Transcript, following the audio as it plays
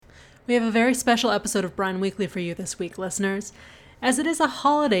We have a very special episode of Brine Weekly for you this week, listeners. As it is a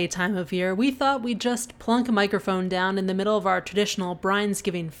holiday time of year, we thought we'd just plunk a microphone down in the middle of our traditional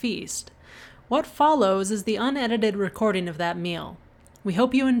Brinesgiving feast. What follows is the unedited recording of that meal. We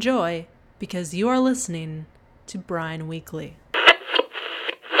hope you enjoy, because you are listening to Brine Weekly.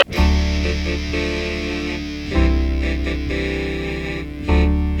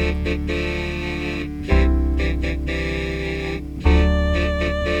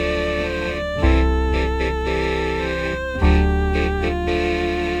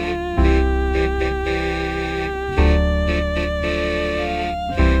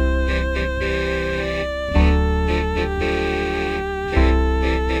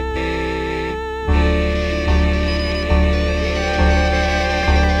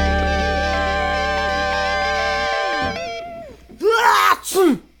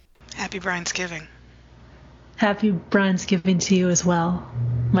 Happy Brinesgiving. Happy Brinesgiving to you as well,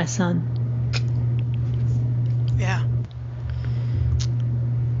 my son. Yeah.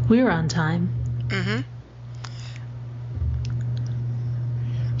 We were on time. Mm-hmm.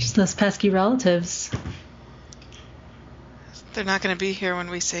 Just those pesky relatives. They're not going to be here when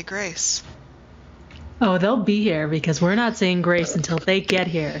we say grace. Oh, they'll be here because we're not saying grace until they get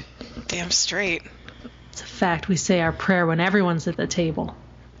here. Damn straight. It's a fact. We say our prayer when everyone's at the table.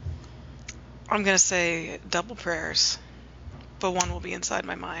 I'm going to say double prayers, but one will be inside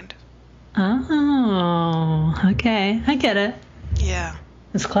my mind. Oh, okay. I get it. Yeah.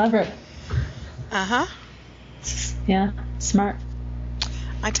 It's clever. Uh-huh. Yeah, smart.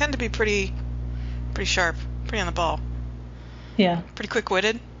 I tend to be pretty sharp, pretty on the ball. Yeah. Pretty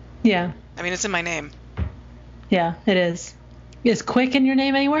quick-witted. Yeah. I mean, it's in my name. Yeah, it is. Is Quick in your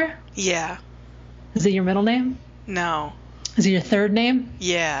name anywhere? Yeah. Is it your middle name? No. Is it your third name?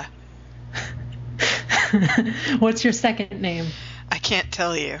 Yeah. What's your second name? I can't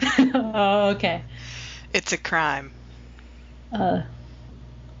tell you. Oh, okay. It's a crime.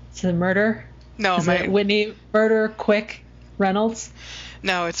 It's a murder? No, Is it Whitney Murder Quick Reynolds?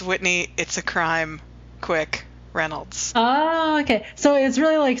 No, it's Whitney. It's a crime. Quick Reynolds. Oh, okay. So it's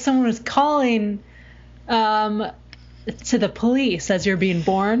really like someone was calling to the police as you're being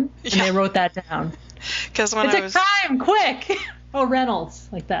born, and they wrote that down. Because it's a crime, quick! Oh, Reynolds,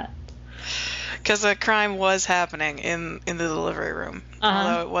 like that. Because a crime was happening in the delivery room,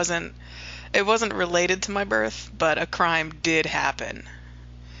 although it wasn't related to my birth, but a crime did happen.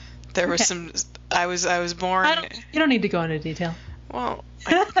 There was some. I was born. You don't need to go into detail. Well,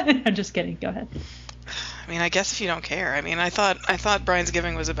 I'm just kidding. Go ahead. I mean, I guess if you don't care. I mean, I thought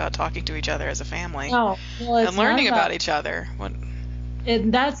Brinesgiving was about talking to each other as a family. Oh, well, it's and learning about each other.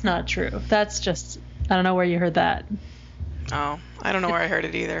 That's not true. That's just, I don't know where you heard that. Oh, I don't know where I heard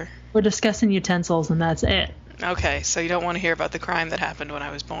it either. We're discussing utensils, and that's it. Okay, so you don't want to hear about the crime that happened when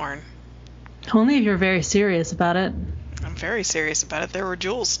I was born. Only if you're very serious about it. I'm very serious about it. There were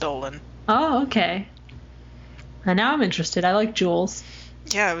jewels stolen. Oh, okay. And now I'm interested. I like jewels.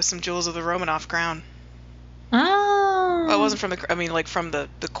 Yeah, it was some jewels of the Romanov crown. Oh. Well, it wasn't from from the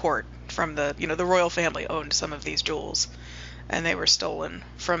court, from the royal family owned some of these jewels, and they were stolen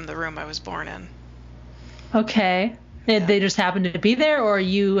from the room I was born in. Okay. Yeah. They just happened to be there, or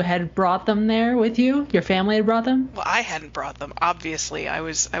you had brought them there with you? Your family had brought them? Well, I hadn't brought them. Obviously, I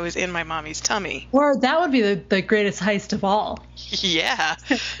was in my mommy's tummy. Or that would be the greatest heist of all. Yeah.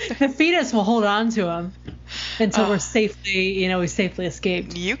 The fetus will hold on to them until we safely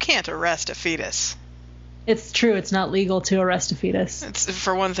escaped. You can't arrest a fetus. It's true. It's not legal to arrest a fetus. It's,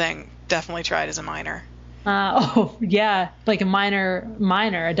 for one thing, definitely tried as a minor. Oh, yeah. Like a minor,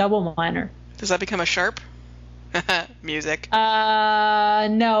 a double minor. Does that become a sharp? Music.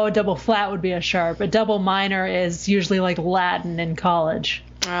 No, a double flat would be a sharp. A double minor is usually like Latin in college.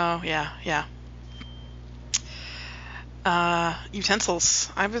 Oh, yeah. Utensils.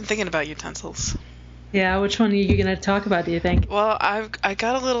 I've been thinking about utensils. Yeah, which one are you going to talk about, do you think? Well, I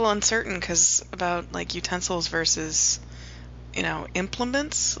got a little uncertain about like utensils versus,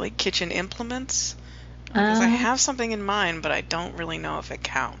 implements, like kitchen implements. Because I have something in mind, but I don't really know if it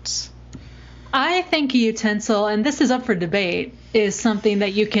counts. I think a utensil, and this is up for debate, is something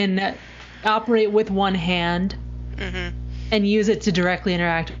that you can operate with one hand and use it to directly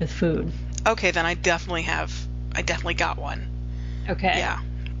interact with food. Okay, then I definitely got one. Okay. Yeah.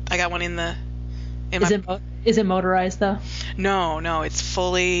 I got one Is it motorized, though? No, it's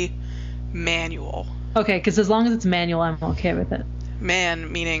fully manual. Okay, because as long as it's manual, I'm okay with it.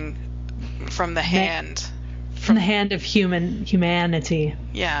 Man, meaning from the hand. From the hand of humanity.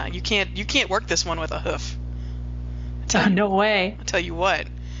 Yeah, you can't work this one with a hoof. No way. I'll tell you what.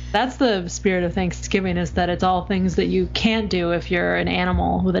 That's the spirit of Thanksgiving, is that it's all things that you can't do if you're an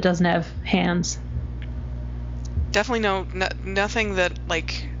animal that doesn't have hands. Definitely nothing that,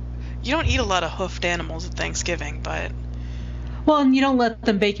 like, you don't eat a lot of hoofed animals at Thanksgiving, but... Well, and you don't let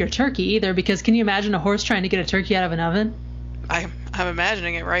them bake your turkey either, because can you imagine a horse trying to get a turkey out of an oven? I'm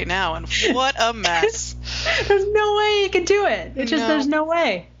imagining it right now, and what a mess. There's no way you can do it. It's just, there's no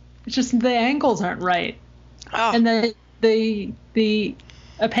way. It's just the angles aren't right. Oh. And the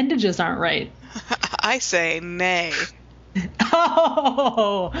appendages aren't right. I say nay.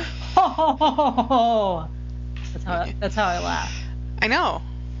 Oh! That's how I laugh. I know.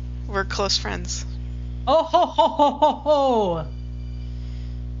 We're close friends. Oh ho ho ho ho ho!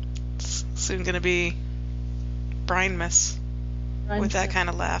 It's soon gonna be Brian-Miss with that kind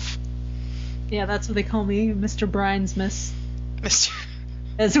of laugh. Yeah, that's what they call me, Mr. Brian-Miss. Mr.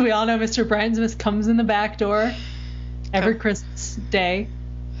 As we all know, Mr. Brian-Miss comes in the back door every Christmas Day.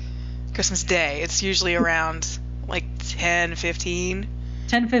 Christmas Day. It's usually around like 10:15.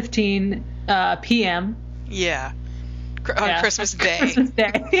 10:15 p.m. Yeah. On Christmas Day. Christmas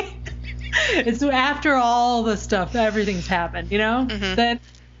Day. It's after all the stuff, everything's happened, you know? Mm-hmm. Then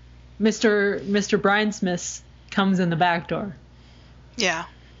Mr. Brian-Miss comes in the back door. Yeah.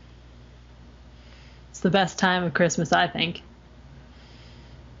 It's the best time of Christmas, I think.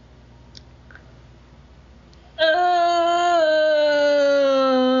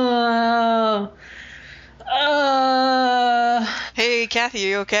 Hey, Kathy,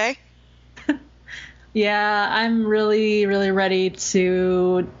 you okay? Yeah, I'm really, really ready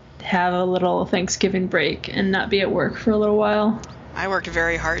to have a little Thanksgiving break and not be at work for a little while. I worked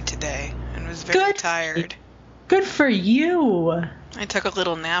very hard today and was very tired. Good for you. I took a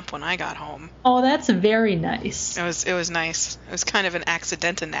little nap when I got home. Oh, that's very nice. It was nice. It was kind of an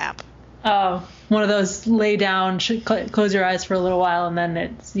accidental nap. Oh, one of those lay down, close your eyes for a little while, and then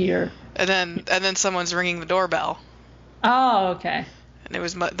it's your... And then someone's ringing the doorbell. Oh, okay. And it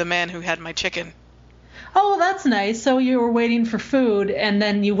was the man who had my chicken. Oh, well, that's nice. So you were waiting for food, and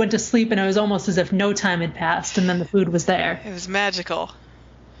then you went to sleep, and it was almost as if no time had passed, and then the food was there. It was magical.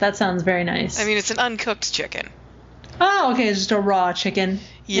 That sounds very nice. I mean, it's an uncooked chicken. Oh, okay, it's just a raw chicken.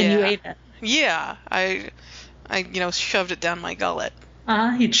 Yeah. And you ate it. Yeah, I shoved it down my gullet.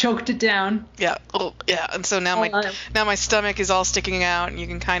 You choked it down. Yeah. Oh, yeah. And so now my stomach is all sticking out, and you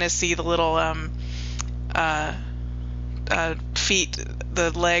can kind of see the little feet,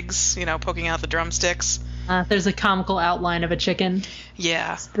 the legs, poking out the drumsticks. There's a comical outline of a chicken.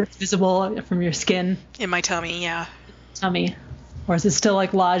 Yeah. That's visible from your skin. In my tummy, yeah. Tummy. Or is it still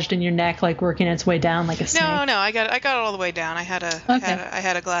like lodged in your neck, like working its way down like a snake? No, I got it all the way down. I had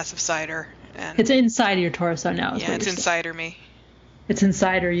a glass of cider. And it's inside of your torso now. Yeah, it's insider me. It's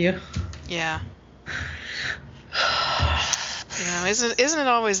insider you. Yeah. Isn't it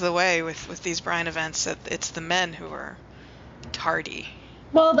always the way with these Brian events that it's the men who are tardy?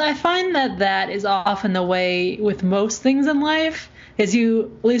 Well, I find that is often the way with most things in life. At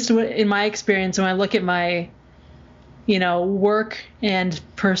least in my experience, when I look at my, work and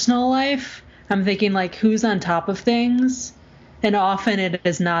personal life, I'm thinking like, who's on top of things? And often it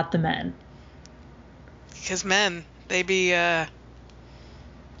is not the men. Because men, they be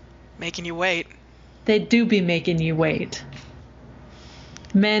making you wait. They do be making you wait.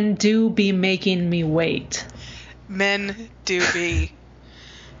 Men do be making me wait. Men do be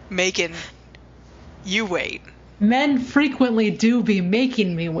making you wait. Men frequently do be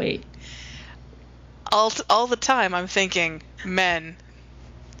making me wait. All the time I'm thinking, men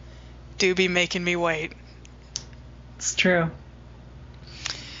do be making me wait. It's true.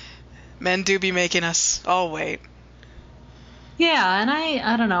 Men do be making us all wait. Yeah, and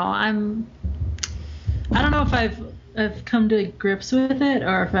I don't know. I don't know if I've come to grips with it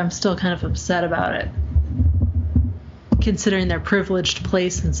or if I'm still kind of upset about it, considering their privileged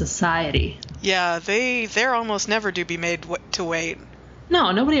place in society. Yeah, they're almost never do be made to wait.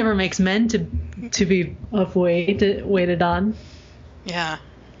 No, nobody ever makes men to be of waited on. Yeah,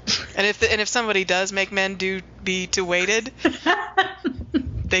 and if somebody does make men do be to waited,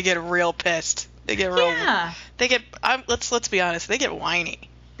 they get real pissed. They get real. Yeah. They get. Let's be honest. They get whiny.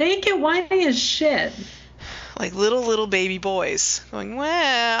 They get whiny as shit. Like little baby boys going,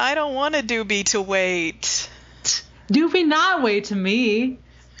 well, I don't want to do be to wait. Do be not wait to me.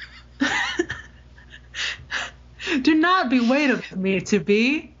 Do not be wait of me to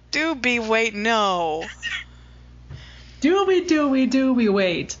be. Do be wait no. Do be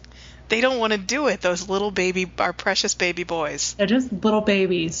wait. They don't want to do it, those our precious baby boys. They're just little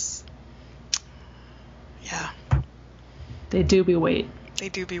babies. Yeah. They do be wait. They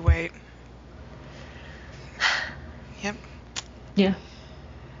do be wait. Yep. Yeah.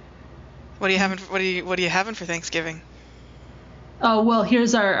 What are you having? What are you having for Thanksgiving? Oh, well,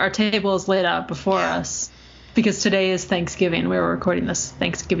 here's our table is laid out before us. Because today is Thanksgiving. We were recording this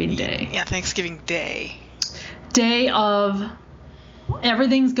Thanksgiving Day. Yeah, Thanksgiving Day. Day of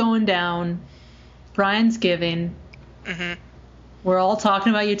everything's going down. Brian's giving. Mm-hmm. We're all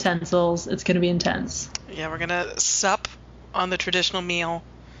talking about utensils. It's going to be intense. Yeah, we're going to sup on the traditional meal.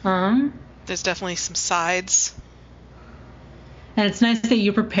 There's definitely some sides. And it's nice that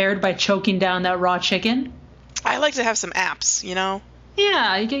you prepared by choking down that raw chicken. I like to have some apps, you know?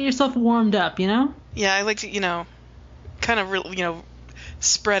 Yeah, you get yourself warmed up, you know? Yeah, I like to, kind of,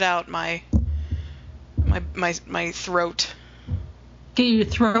 spread out my throat. Get your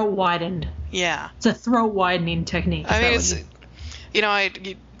throat widened. Yeah. It's a throat widening technique. I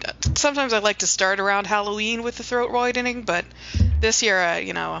mean, sometimes I like to start around Halloween with the throat widening, but this year,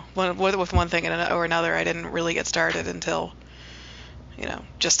 with one thing or another, I didn't really get started until,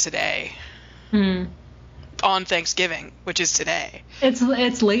 just today. On Thanksgiving, which is today.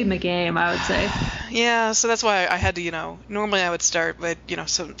 It's late in the game, I would say. Yeah, so that's why I had to, normally I would start with,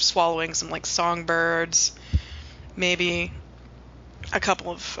 some swallowing some like songbirds, maybe a couple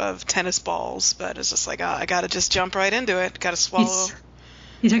of tennis balls, but it's just like, I gotta just jump right into it. Gotta swallow.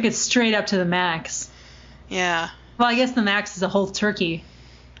 You took it straight up to the max. Yeah. Well, I guess the max is a whole turkey.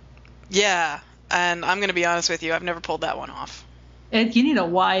 Yeah, and I'm gonna be honest with you, I've never pulled that one off. You need a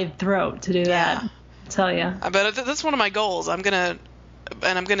wide throat to do that. Tell you. But that's one of my goals. I'm gonna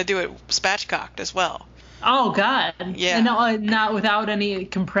do it spatchcocked as well. Oh God. Yeah. And not without any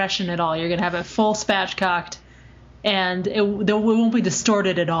compression at all. You're gonna have it full spatchcocked, and it won't be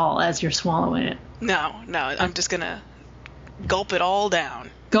distorted at all as you're swallowing it. No. I'm just gonna gulp it all down.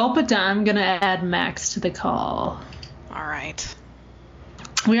 Gulp it down. I'm gonna add Max to the call. All right.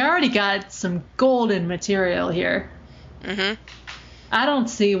 We already got some golden material here. Mm-hmm. I don't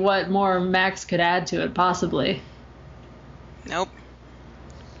see what more Max could add to it, possibly. Nope.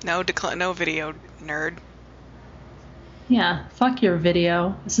 No video, nerd. Yeah, fuck your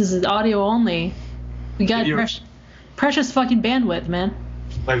video. This is audio only. We got precious fucking bandwidth, man.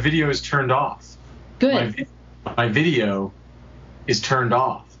 My video is turned off. Good. My video is turned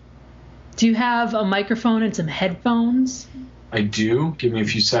off. Do you have a microphone and some headphones? I do. Give me a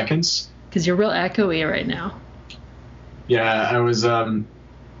few seconds. Because you're real echoey right now. Yeah, I was, my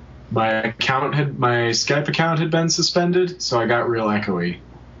Skype account had been suspended, so I got real echoey.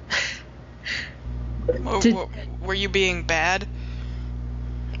 Were you being bad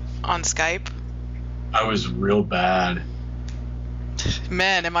on Skype? I was real bad.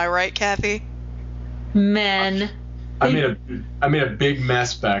 Men, am I right, Kathy? Men. I made a big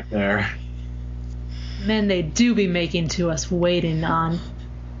mess back there. Men, they do be making to us waiting on.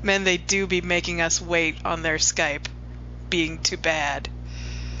 Men, they do be making us wait on their Skype. Being too bad.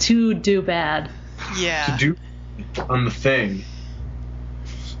 To do bad. Yeah. To do on the thing.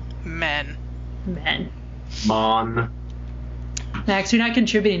 Men. Mon. Max, you're not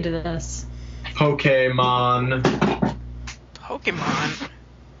contributing to this. Pokemon.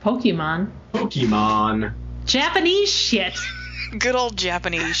 Japanese shit. Good old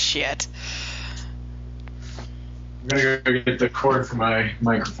Japanese shit. I'm gonna go get the cord for my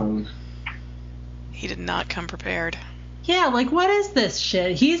microphone. He did not come prepared. Yeah, like, what is this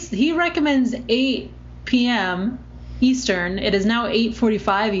shit? He recommends 8 p.m. Eastern. It is now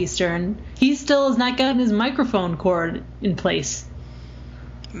 8:45 Eastern. He still has not gotten his microphone cord in place.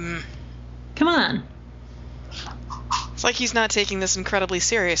 Come on. It's like he's not taking this incredibly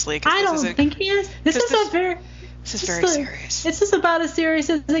seriously. I don't think he is. This is very serious. This is about as serious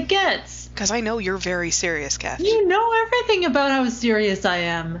as it gets. Because I know you're very serious, Kathy. You know everything about how serious I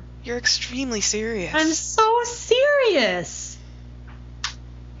am. You're extremely serious. I'm so serious.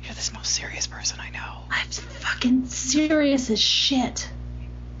 You're the most serious person I know. I'm fucking serious as shit.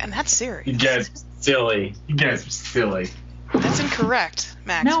 And that's serious. You guys are silly. That's incorrect,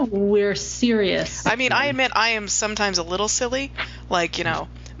 Max. No, we're serious. I mean, I admit I am sometimes a little silly. Like,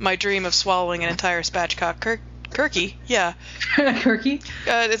 my dream of swallowing an entire spatchcock turkey. Yeah. Turkey?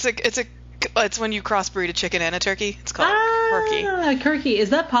 It's when you crossbreed a chicken and a turkey. It's called turkey. Turkey.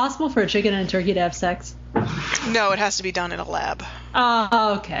 Is that possible for a chicken and a turkey to have sex? No, it has to be done in a lab.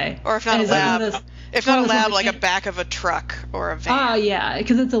 Oh, okay. Or if not a lab, like a back of a truck or a van. Oh, yeah,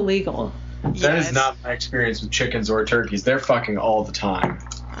 because it's illegal. That is not my experience with chickens or turkeys. They're fucking all the time.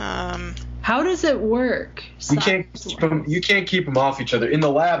 How does it work? You can't keep them off each other. In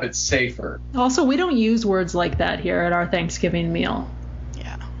the lab, it's safer. Also, we don't use words like that here at our Thanksgiving meal.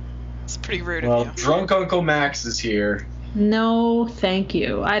 Yeah. It's pretty rude of you. Well, drunk Uncle Max is here. No, thank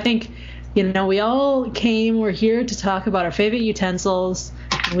you. I think, we all we're here to talk about our favorite utensils,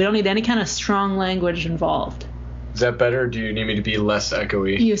 We don't need any kind of strong language involved. Is that better, or do you need me to be less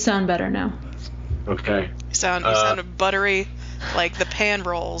echoey? You sound better now. Okay. You sound buttery, like the pan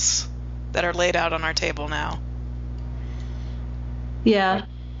rolls that are laid out on our table now. Yeah.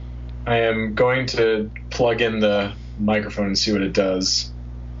 I am going to plug in the microphone and see what it does.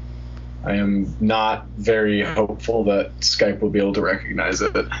 I am not very hopeful that Skype will be able to recognize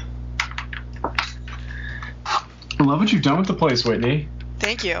it. I love what you've done with the place, Whitney.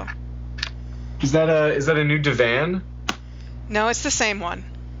 Thank you. Is that a new divan? No, it's the same one.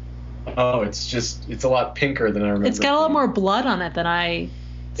 Oh, it's a lot pinker than I remember. It's got a lot more blood on it than I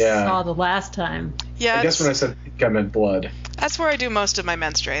saw the last time. Yeah. I guess when I said pink, I meant blood. That's where I do most of my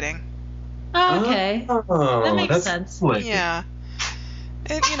menstruating. Oh, okay. Oh, that makes sense. Slick. Yeah.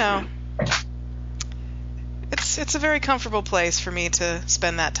 It's a very comfortable place for me to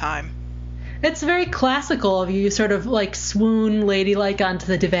spend that time. It's very classical of you, sort of like swoon ladylike onto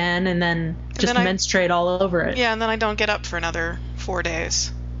the divan and then just menstruate all over it. Yeah, and then I don't get up for another 4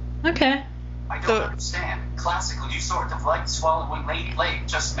 days. Okay. I don't understand. Classical, you sort of like swallowing ladylike,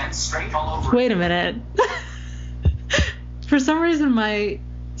 just menstruate all over. Wait a minute. For some reason, my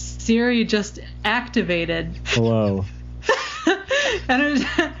Siri just activated. Hello. And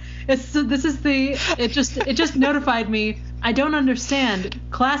it just notified me. I don't understand.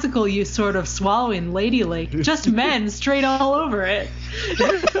 Classical use sort of swallowing ladylike. Just men straight all over it.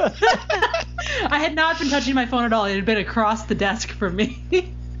 I had not been touching my phone at all. It had been across the desk from me.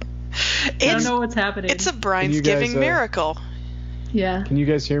 I don't know what's happening. It's a Brinesgiving miracle. Yeah. Can you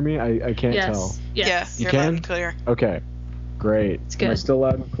guys hear me? I can't tell. Yes. Yeah, you're loud and clear. Okay. Great. It's good. Am I still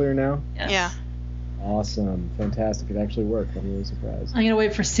loud and clear now? Yes. Yeah. Awesome. Fantastic. It actually worked. I'm really surprised. I'm going to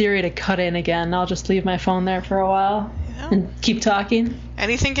wait for Siri to cut in again. I'll just leave my phone there for a while and keep talking.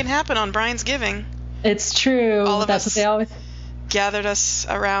 Anything can happen on Brinesgiving. It's true. All of That's us what they always gathered us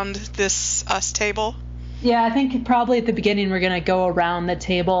around this table. Yeah, I think probably at the beginning we're going to go around the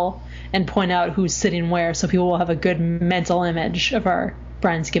table and point out who's sitting where so people will have a good mental image of our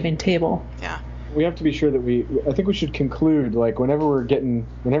Brinesgiving table. Yeah. We have to be sure that I think we should conclude, like,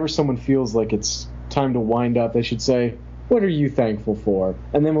 whenever someone feels like it's time to wind up, they should say, what are you thankful for?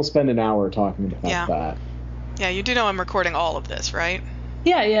 And then we'll spend an hour talking about that. Yeah, you do know I'm recording all of this, right?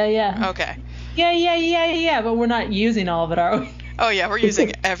 Yeah. Okay. Yeah, but we're not using all of it, are we? Oh, yeah, we're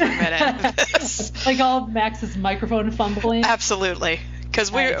using every minute of this. Like all of Max's microphone fumbling? Absolutely. Because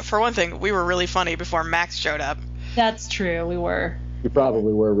for one thing, we were really funny before Max showed up. That's true, we were. We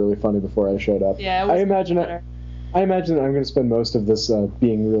probably were really funny before I showed up. Yeah, I imagine that I'm going to spend most of this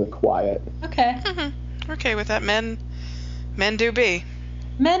being really quiet. Okay. Mm-hmm. Okay with that. Men do be.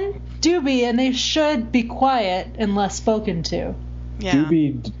 Men do be, and they should be quiet unless spoken to. Yeah.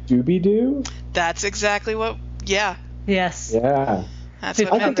 Doobie do? That's exactly what. Yeah. Yes. Yeah. That's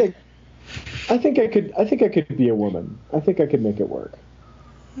what I think I could be a woman. I think I could make it work.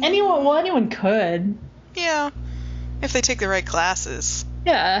 Anyone could. Yeah. If they take the right classes.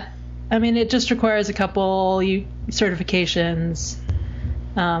 Yeah. I mean, it just requires a couple certifications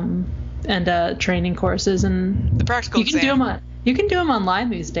and training courses, and the practical exam. You can do them online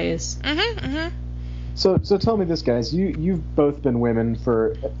these days. Mm-hmm. So tell me this, guys. You've both been women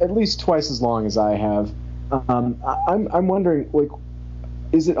for at least twice as long as I have. I'm wondering, like,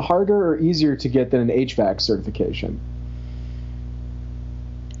 is it harder or easier to get than an HVAC certification?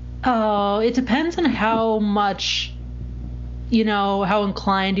 Oh, it depends on how much, how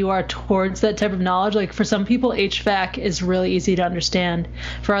inclined you are towards that type of knowledge. Like, for some people, HVAC is really easy to understand.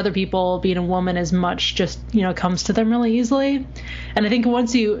 For other people, being a woman is much just, comes to them really easily. And I think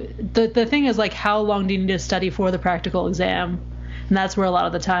once the thing is, like, how long do you need to study for the practical exam? And that's where a lot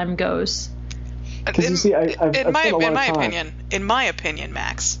of the time goes. Because you see, in my opinion,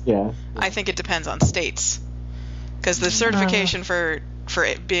 Max. Yeah. I think it depends on states, because the certification for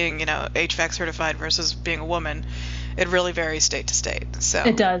it being HVAC certified versus being a woman, it really varies state to state. So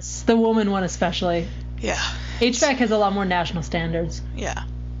it does. The woman one especially. Yeah. HVAC has a lot more national standards. Yeah.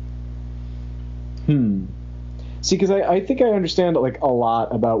 See, because I think I understand, like, a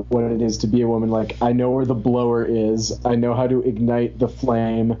lot about what it is to be a woman. Like, I know where the blower is. I know how to ignite the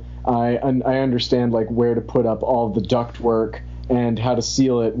flame. I understand, like, where to put up all the duct work and how to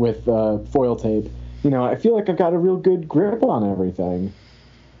seal it with foil tape. I feel like I've got a real good grip on everything.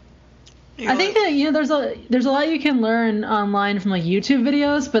 I think that there's a lot you can learn online from, like, YouTube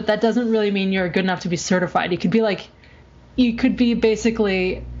videos, but that doesn't really mean you're good enough to be certified. You could be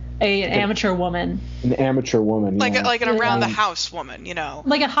basically an amateur woman. An amateur woman, like an around the house woman,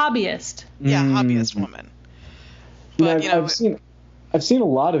 like a hobbyist. Yeah, hobbyist woman. But I've seen I've seen a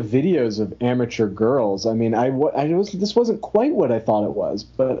lot of videos of amateur girls. I mean, this wasn't quite what I thought it was,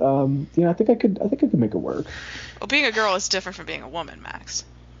 but I think I could make it work. Well, being a girl is different from being a woman, Max.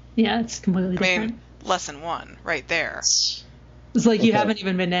 Yeah, it's completely different. I mean, lesson 1 right there. It's like you haven't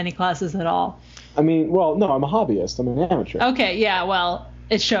even been to any classes at all. I mean, well, no, I'm a hobbyist. I'm an amateur. Okay, yeah, well,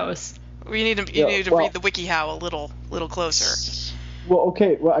 it shows. You need to read the WikiHow a little closer. Well,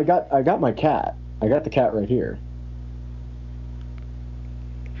 okay, well, I got my cat. I got the cat right here.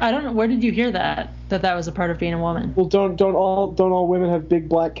 I don't know. Where did you hear that was a part of being a woman? Well, don't all women have big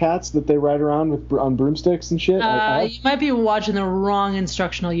black cats that they ride around on broomsticks and shit? You might be watching the wrong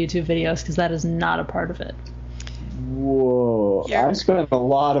instructional YouTube videos because that is not a part of it. Whoa! I spent a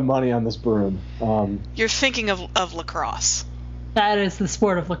lot of money on this broom. You're thinking of lacrosse. That is the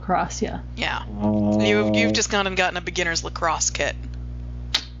sport of lacrosse, yeah. Yeah. You've just gone and gotten a beginner's lacrosse kit.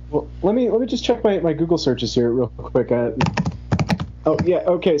 Well, let me just check my Google searches here real quick. Oh yeah,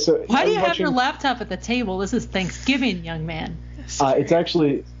 okay. So why do you have your laptop at the table? This is Thanksgiving, young man. It's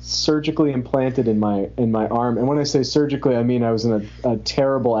actually surgically implanted in my arm, and when I say surgically, I mean I was in a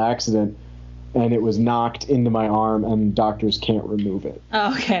terrible accident, and it was knocked into my arm, and doctors can't remove it.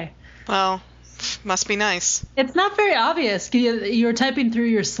 Oh, okay. Well, must be nice. It's not very obvious. You were typing through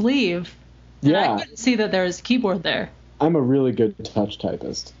your sleeve. Yeah. I couldn't see that there was a keyboard there. I'm a really good touch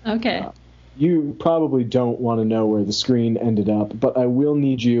typist. Okay. You probably don't want to know where the screen ended up, but I will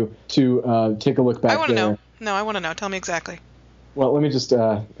need you to take a look back there. I want to know. No, I want to know. Tell me exactly. Well, let me just,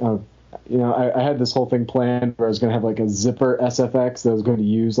 I had this whole thing planned where I was going to have like a zipper SFX that I was going to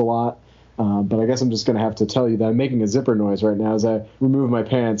use a lot, but I guess I'm just going to have to tell you that I'm making a zipper noise right now as I remove my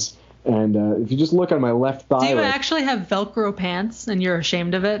pants, and if you just look on my left thigh... Do you actually have Velcro pants and you're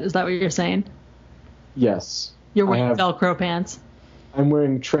ashamed of it? Is that what you're saying? Yes. You're wearing Velcro pants? I'm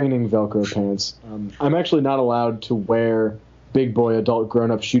wearing training Velcro pants. I'm actually not allowed to wear big boy adult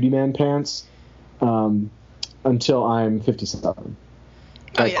grown-up shooty man pants until I'm 57.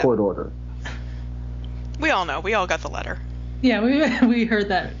 By court order. We all know. We all got the letter. Yeah, we heard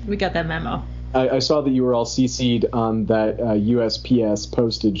that. We got that memo. I saw that you were all CC'd on that USPS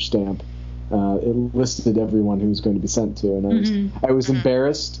postage stamp. It listed everyone who was going to be sent to, and I was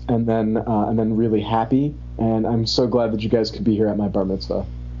embarrassed and then really happy, and I'm so glad that you guys could be here at my bar mitzvah.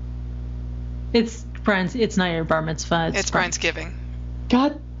 It's not your bar mitzvah. It's Brian's giving.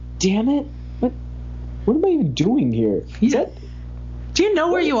 God damn it! What am I even doing here? Do you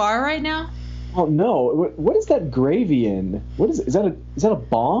know where you are right now? Oh no! What is that gravy in? What is it? Is that a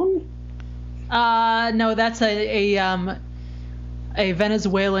bong? No, that's a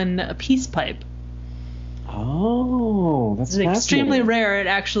Venezuelan peace pipe. Oh, that's extremely rare. It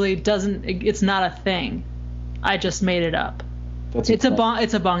actually doesn't. It's not a thing. I just made it up. It's a bong.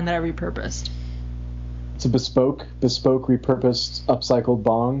 It's a bong that I repurposed. It's a bespoke repurposed, upcycled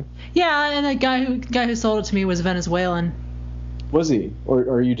bong. Yeah, and the guy who sold it to me was Venezuelan. Was he, or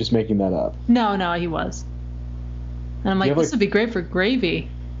are you just making that up? No, he was. And I'm like, this would be great for gravy.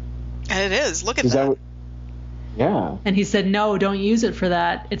 And it is. Look at that. Yeah. And he said, no, don't use it for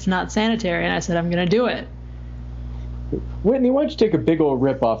that. It's not sanitary. And I said, I'm going to do it. Whitney, why don't you take a big old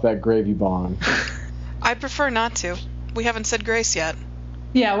rip off that gravy bong? I prefer not to. We haven't said grace yet.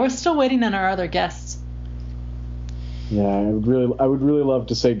 Yeah, we're still waiting on our other guests. Yeah, I would really love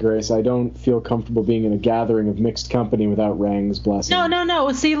to say grace. I don't feel comfortable being in a gathering of mixed company without Rang's blessing.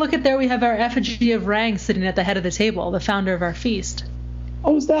 No. See, look at there. We have our effigy of Rang sitting at the head of the table, the founder of our feast.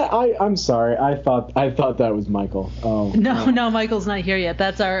 Oh, is that? I'm sorry. I thought that was Michael. Oh. No, Michael's not here yet.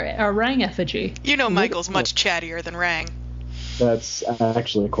 That's our Rang effigy. You know Michael's much chattier than Rang. That's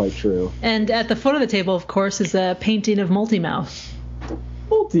actually quite true. And at the foot of the table, of course, is a painting of Multimouth.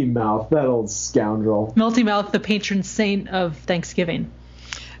 Multimouth, that old scoundrel. Multimouth, the patron saint of Thanksgiving.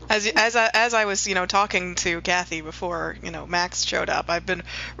 As I was, talking to Kathy before, Max showed up, I've been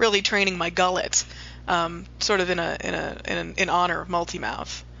really training my gullet, sort of in honor of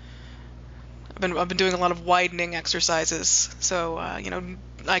Multimouth. I've been doing a lot of widening exercises, so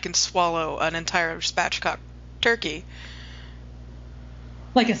I can swallow an entire spatchcock turkey.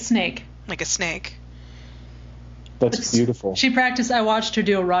 Like a snake. Like a snake. That's beautiful. She practiced. I watched her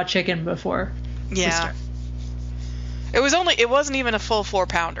do a raw chicken before. Yeah. It wasn't even a full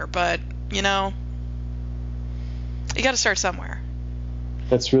 4-pounder, but you got to start somewhere.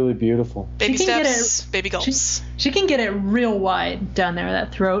 That's really beautiful. Baby steps, baby gulps. She can get it real wide down there,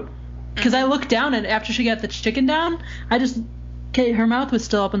 that throat. Because I looked down, and after she got the chicken down, her mouth was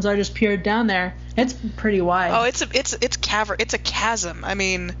still open, so I just peered down there. It's pretty wide. Oh, it's a chasm. I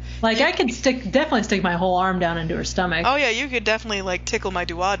mean, I could definitely stick my whole arm down into her stomach. Oh yeah, you could definitely tickle my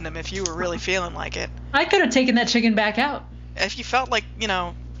duodenum if you were really feeling like it. I could have taken that chicken back out. if you felt like, Do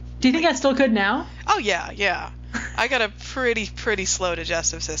you think I still could now? Oh, yeah. I got a pretty slow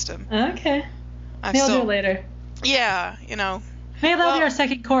digestive system. Okay. Maybe I'll do it later. Yeah, Maybe that'll be our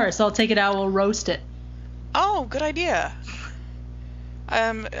second course. I'll take it out, we'll roast it. Oh, good idea.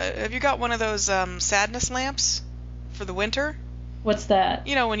 Have you got one of those sadness lamps for the winter? What's that?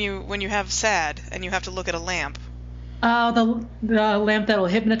 When you have sad and you have to look at a lamp. Oh, the lamp that'll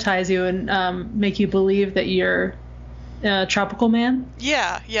hypnotize you and make you believe that you're a tropical man?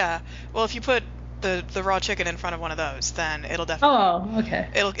 Yeah. Well, if you put the raw chicken in front of one of those, then it'll definitely... Oh, okay.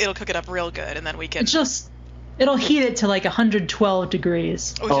 It'll cook it up real good, and then we can... It'll heat it to like 112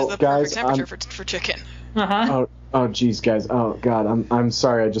 degrees. Which is the perfect temperature for chicken. Uh-huh. Oh, geez, guys. Oh, God. I'm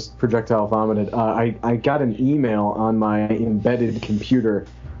sorry. I just projectile vomited. I got an email on my embedded computer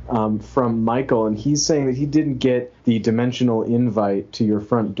from Michael, and he's saying that he didn't get the dimensional invite to your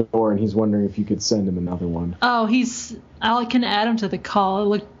front door, and he's wondering if you could send him another one. Oh, I can add him to the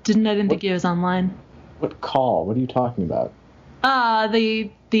call. I didn't think he was online. What call? What are you talking about? The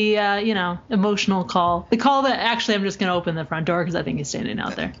emotional call. The call that actually I'm just going to open the front door because I think he's standing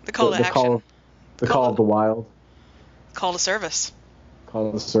out there. The call to action. The call of the wild. Call to service.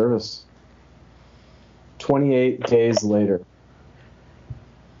 Call to service. 28 days later.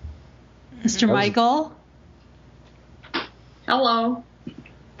 Mr. Michael? Hello.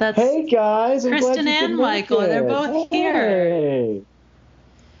 That's hey, guys. Kristen and Michael. They're both here.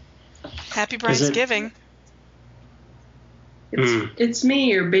 Happy Brinesgiving. It's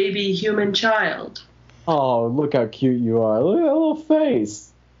me, your baby human child. Oh, look how cute you are. Look at that little face.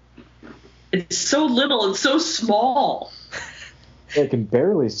 It's so little and so small. I can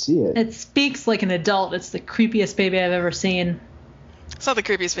barely see it. It speaks like an adult. It's the creepiest baby I've ever seen. It's not the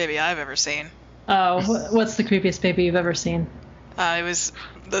creepiest baby I've ever seen. Oh, what's the creepiest baby you've ever seen? It was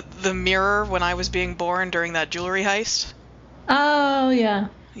the mirror when I was being born during that jewelry heist. Oh, yeah.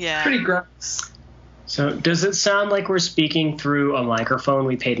 Yeah. Pretty gross. So does it sound like we're speaking through a microphone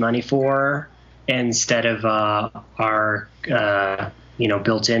we paid money for instead of our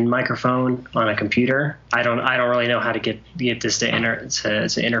built-in microphone on a computer? I don't really know how to get this to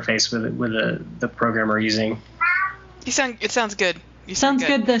interface with the program we're using. It sounds good. Sounds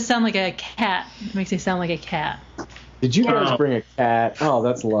good to sound like a cat. It makes you sound like a cat. Did you guys bring a cat? Oh,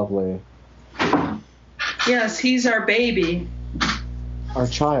 that's lovely. Yes, he's our baby. Our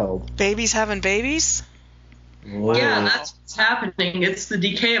child. Babies having babies? Whoa. Yeah, that's what's happening. It's the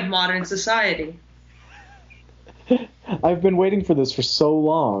decay of modern society. I've been waiting for this for so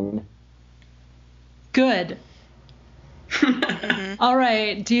long. Good. All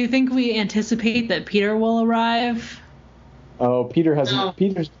right. Do you think we anticipate that Peter will arrive? Oh, Peter hasn't. No.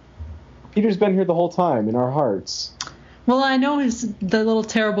 Peter's been here the whole time in our hearts. Well, I know the little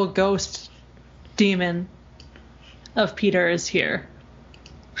terrible ghost demon of Peter is here.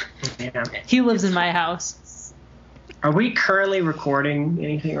 Yeah. He lives in my house. Are we currently recording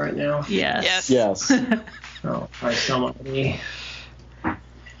anything right now? Yes. Oh, I somebody.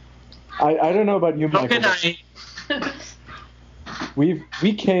 I don't know about you, Michael. Good night.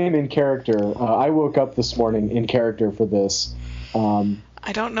 We came in character. I woke up this morning in character for this.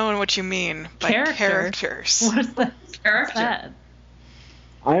 I don't know what you mean by characters. What's that? Character.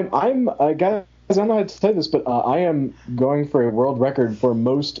 Guys, I don't know how to say this, but I am going for a world record for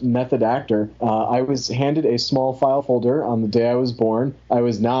most method actor. I was handed a small file folder on the day I was born. I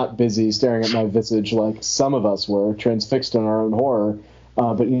was not busy staring at my visage like some of us were, transfixed in our own horror.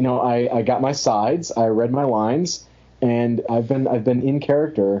 But I got my sides, I read my lines, and I've been in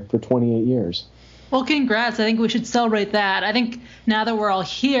character for 28 years. Well, congrats. I think we should celebrate that. I think now that we're all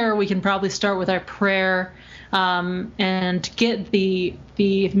here, we can probably start with our prayer and get the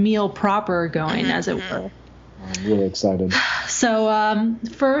meal proper going, as it were. I'm really excited. So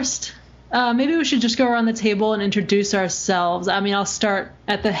first, maybe we should just go around the table and introduce ourselves. I mean, I'll start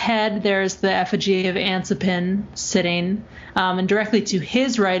at the head. There's the effigy of Ansipin sitting, and directly to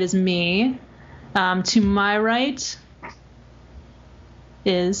his right is me. To my right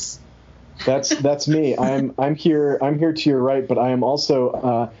is... That's me. I'm here to your right, but I am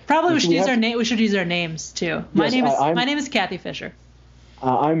also probably we should use our names too. My name is Kathy Fisher.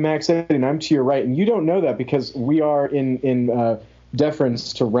 I'm Max Eddy, and I'm to your right, and you don't know that because we are in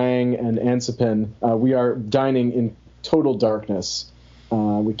deference to Rang and Ansipin. We are dining in total darkness.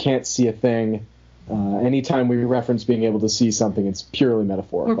 We can't see a thing. Anytime we reference being able to see something, it's purely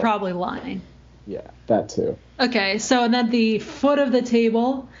metaphorical. We're probably lying. Yeah, that too. Okay, so and then the foot of the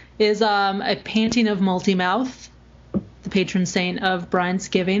table is a painting of Multimouth, the patron saint of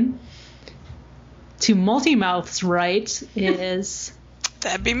Brinesgiving. To Multimouth's right is...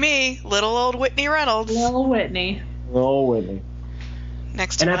 That'd be me, little old Whitney Reynolds. Little Whitney. Oh, Whitney.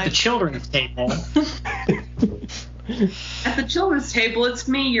 Next to And my at the children's table, At the children's table, it's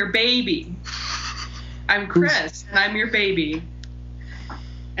me, your baby. I'm Chris, and I'm your baby.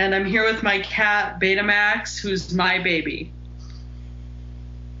 And I'm here with my cat, Betamax, who's my baby.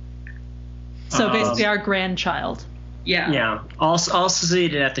 So basically our grandchild. Yeah. yeah. Also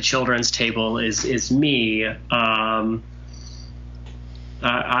seated at the children's table is me. I'm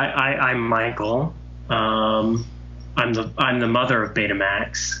Michael. I'm the mother of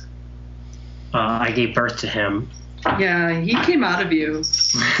Betamax. I gave birth to him. Yeah, he came out of you.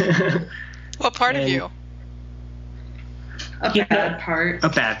 What part of you? A bad part. A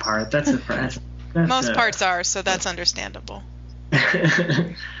bad part. That's Most parts are, so that's understandable.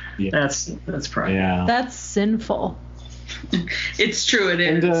 That's private. Yeah. That's sinful. It's true, it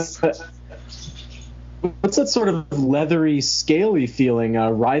And is. what's that sort of leathery, scaly feeling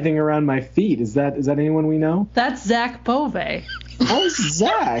writhing around my feet? Is that anyone we know? That's Zach Bove. Oh,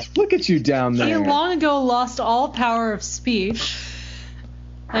 Zach! Look at you down He there. long ago lost all power of speech,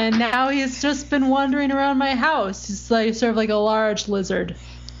 and now he's just been wandering around my house. He's like sort of like a large lizard.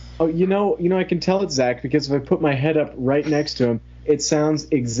 Oh, you know, I can tell it's Zach because if I put my head up right next to him, it sounds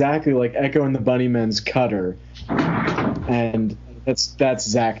exactly like Echo and the Bunnymen's Cutter, and that's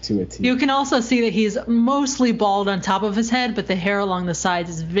Zach to a T. You can also see that he's mostly bald on top of his head, but the hair along the sides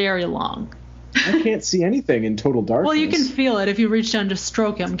is very long. I can't see anything in total darkness. Well, you can feel it if you reach down to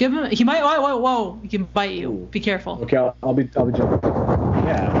stroke him. Give him. He might. Whoa! He can bite you. Be careful. Okay, I'll be jumping.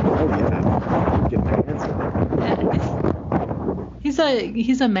 Yeah. Oh yeah. Getting my hands in there.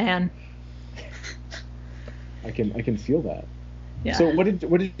 He's a man. I can feel that. Yeah. So what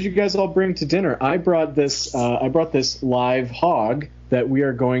did you guys all bring to dinner? I brought this live hog that we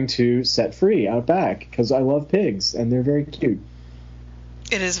are going to set free out back because I love pigs and they're very cute.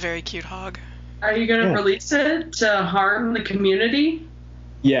 It is a very cute hog. Are you going to release it to harm the community?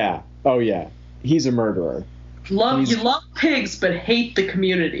 Yeah. Oh yeah. He's a murderer. You love pigs, but hate the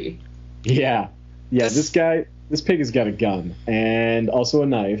community. Yeah. Yeah. This pig has got a gun and also a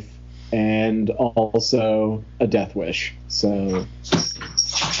knife and also a death wish. So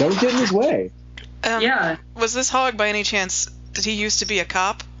don't get in his way. Yeah. Was this hog by any chance? Did he used to be a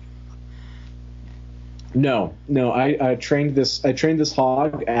cop? No. I trained this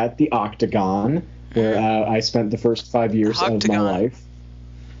hog at the Octagon, where I spent the first 5 years of my life.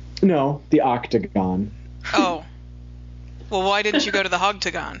 No, the Octagon. Oh. Well, why didn't you go to the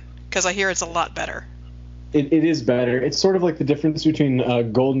Hogtagon? Because I hear it's a lot better. It is better. It's sort of like the difference between a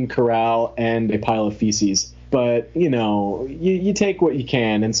Golden Corral and a pile of feces. But, you take what you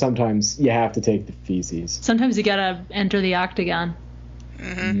can, and sometimes you have to take the feces. Sometimes you gotta enter the octagon.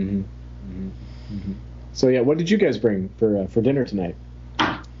 Mm-hmm. So, yeah, what did you guys bring for dinner tonight?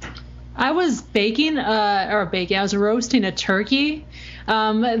 I was I was roasting a turkey.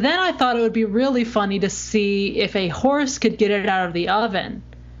 Then I thought it would be really funny to see if a horse could get it out of the oven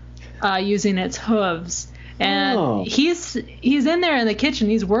using its hooves. And he's in there in the kitchen.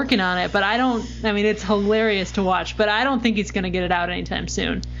 He's working on it, but it's hilarious to watch, but I don't think he's going to get it out anytime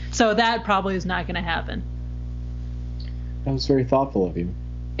soon. So that probably is not going to happen. That was very thoughtful of you.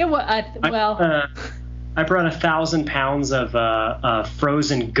 It was, I brought 1,000 pounds of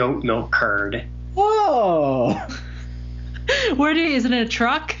frozen goat milk curd. Whoa! Is it in a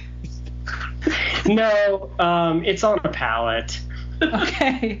truck? No, it's on a pallet.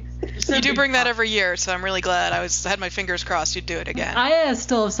 Okay. You do bring that every year, so I'm really glad. I had my fingers crossed you'd do it again. I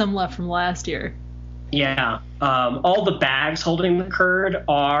still have some left from last year. Yeah. All the bags holding the curd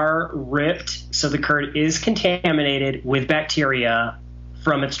are ripped, so the curd is contaminated with bacteria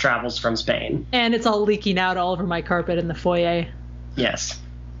from its travels from Spain. And it's all leaking out all over my carpet in the foyer. Yes.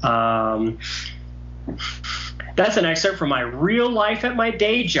 That's an excerpt from my real life at my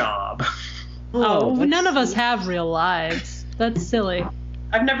day job. Oh, none of us have real lives. That's silly.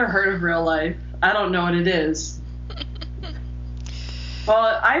 I've never heard of real life. I don't know what it is.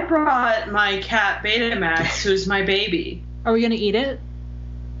 Well, I brought my cat Betamax, who's my baby. Are we going to eat it?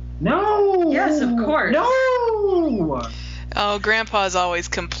 No! Yes, of course. No! Oh, Grandpa's always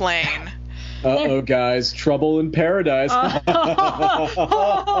complain. Uh-oh, guys. Trouble in paradise. All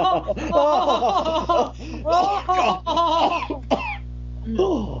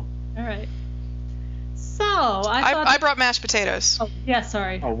right. So, I brought mashed potatoes. Oh, yeah,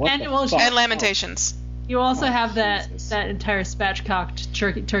 sorry. Oh, what and the well, fuck? And Lamentations. you also have that Jesus. entire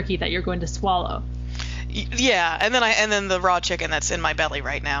spatchcocked turkey that you're going to swallow. Yeah, and then the raw chicken that's in my belly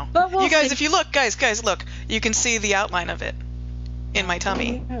right now. But we'll you guys, see. if you look, guys, look. You can see the outline of it in my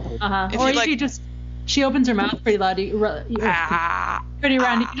tummy. Uh-huh. If Or you'd you like- could just She opens her mouth pretty loud. Pretty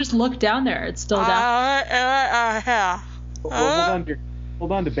round. You can just look down there. It's still down. Well,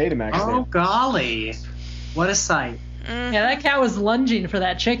 hold on to Betamax. Oh, there. golly. What a sight. Yeah, that cat was lunging for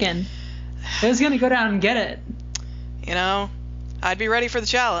that chicken. It was going to go down and get it. You know, I'd be ready for the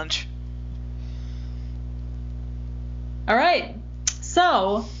challenge. All right.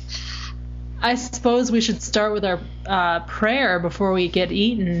 So, I suppose we should start with our prayer before we get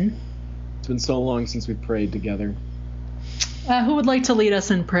eaten. It's been so long since we prayed together. Who would like to lead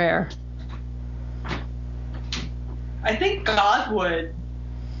us in prayer? I think God would.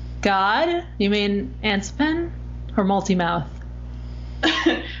 God? You mean Anspin? Or Multimouth?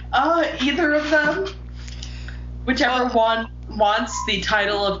 Either of them. Whichever one wants the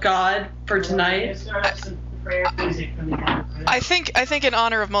title of God for tonight. I think in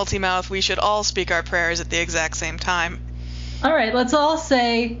honor of Multimouth, we should all speak our prayers at the exact same time. All right, let's all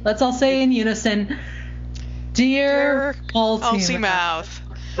say in unison, Dear Multimouth,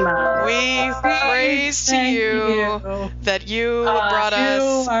 we praise to you that you brought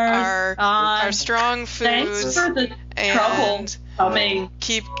us our strong food Thanks for the trouble and coming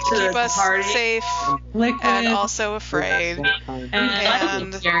keep the us party. safe liquid, and also afraid.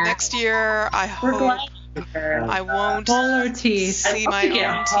 And next year, I hope I won't molar teeth. see my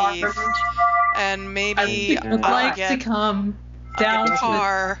own teeth, and maybe Would I'll like to get come a down to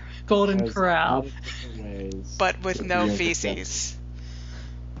guitar, the Golden Corral. but with no feces.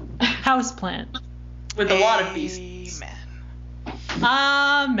 Houseplant. With a lot of feces. Amen.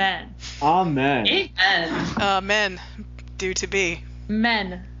 Amen. Amen. Men, due to be.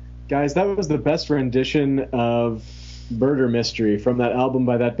 Men. Guys, that was the best rendition of Murder Mystery from that album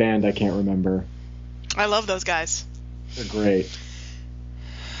by that band I can't remember. I love those guys. They're great.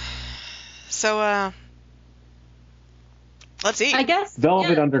 So, let's eat. I guess.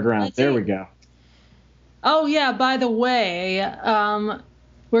 Velvet yeah, Underground. let's There eat. we go. Oh yeah, by the way,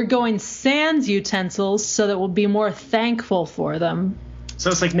 we're going sans utensils so that we'll be more thankful for them. So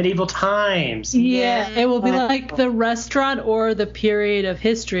it's like medieval times. Yeah, it will be like the restaurant or the period of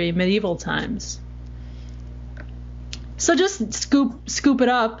history, medieval times. So just scoop it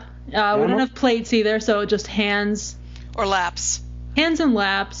up. We don't have plates either, so just hands Or laps. and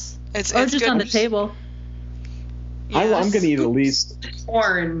laps, It's or just good. on the table. I'm Yes. going to eat at least.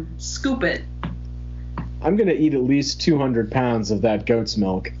 Corn. Scoop it. I'm going to eat at least 200 pounds of that goat's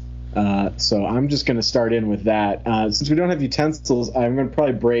milk. So I'm just going to start in with that. Since we don't have utensils, I'm going to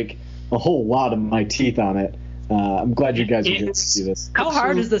probably break a whole lot of my teeth on it. I'm glad you guys are here to do this. How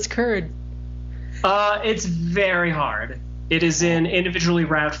hard is this curd? It's very hard. It is in individually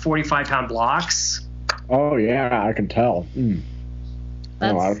wrapped 45-pound blocks. Oh yeah, I can tell.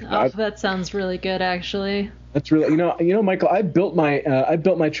 That sounds really good, actually. That's really, you know, Michael. I built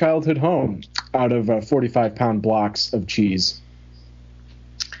my childhood home out of 45-pound blocks of cheese.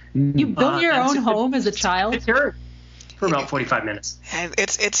 You built your own home as a child? It's hurt for about 45 minutes. And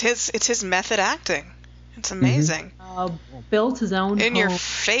it's his method acting. It's amazing. Built his own In home. your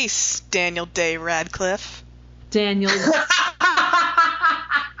face, Daniel Day Radcliffe. Daniel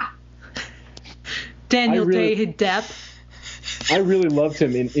Day Depp. I really loved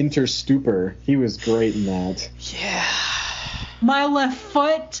him in Interstupor. He was great in that. Yeah. My left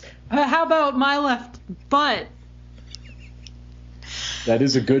foot. How about my left butt? That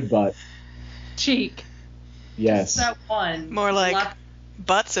is a good butt. Cheek. Yes. That one. More like Left-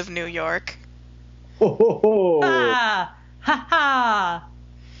 Butts of New York. Oh, Ha ha.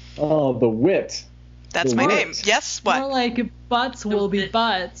 oh, the wit. That's The my wit. name. Yes, More what? like butts will be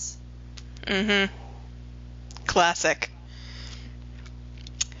butts. Mm-hmm. Classic.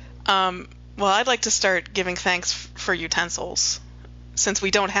 Well, I'd like to start giving thanks for utensils, since we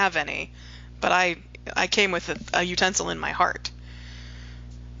don't have any, but I came with a utensil in my heart.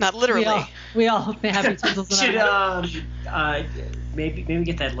 Not literally. We all have utensils in our Should maybe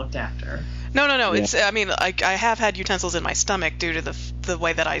get that looked after. No. Yeah. It's I have had utensils in my stomach due to the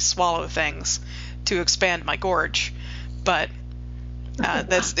way that I swallow things to expand my gorge, but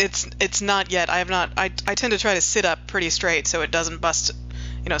it's not yet. I tend to try to sit up pretty straight so it doesn't bust,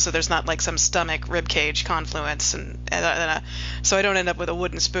 so there's not like some stomach rib cage confluence, and so I don't end up with a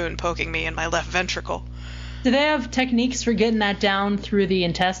wooden spoon poking me in my left ventricle. Do they have techniques for getting that down through the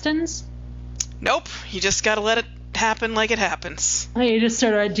intestines? Nope, you just gotta let it happen like it happens. Oh, you just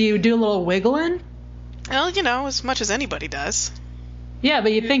do you do a little wiggling? Well, as much as anybody does. Yeah,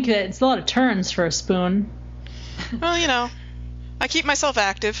 but you think that it's a lot of turns for a spoon. Well, I keep myself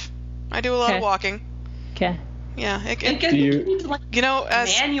active. I do a lot of Okay. walking. Okay. Yeah, You need to, like,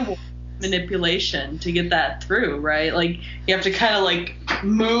 as manual. manipulation to get that through, right? Like, you have to kind of, like,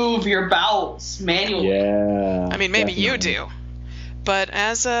 move your bowels manually. Yeah. I mean, maybe you definitely. do. But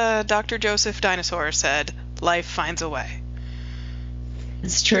as Dr. Joseph Dinosaur said, life finds a way.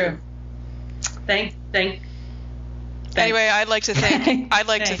 It's true. Thank. Anyway, I'd like to thank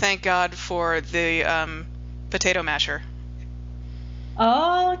Thanks. thank God for the potato masher,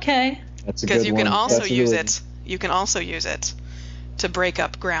 Oh, okay. That's a because good you can one. also That's a use really- it. You can also use it to break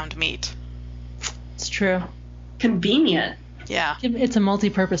up ground meat. It's true. Convenient. Yeah. It's a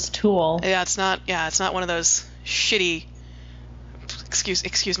multi-purpose tool. Yeah, it's not one of those shitty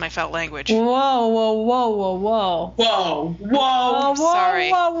excuse my foul language. Whoa, whoa, whoa, whoa, whoa. Whoa. Whoa,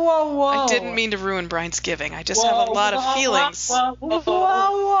 sorry. Whoa, whoa, whoa. I didn't mean to ruin Brian's giving. I just have a lot of feelings. Whoa, whoa, whoa,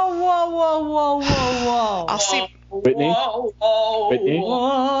 whoa, whoa, whoa, whoa. I'll see. Whitney? Whitney?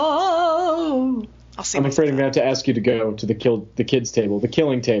 Whoa. I'll see. I'm what's afraid I'm up. going to have to ask you to go to the kids table, the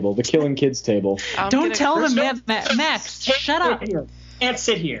killing kids table. I'm Don't gonna- tell them, Max. Shut up. Can't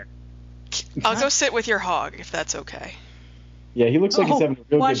sit here. I'll go sit with your hog if that's okay. Yeah, he looks like he's having a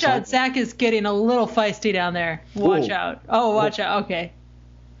real Watch good time. out. Zach is getting a little feisty down there. Watch Ooh. out. Oh, watch out. Okay.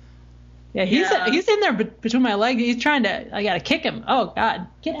 Yeah, Yeah. he's in there between my legs. He's trying to. I gotta kick him. Oh God,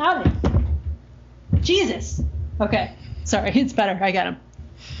 get out of here! Jesus. Okay, sorry. It's better. I got him.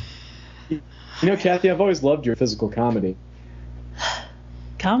 You know, Kathy, I've always loved your physical comedy.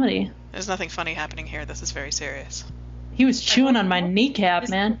 Comedy. There's nothing funny happening here. This is very serious. He was chewing on my kneecap,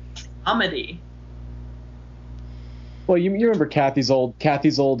 man. Comedy. Well, you remember Kathy's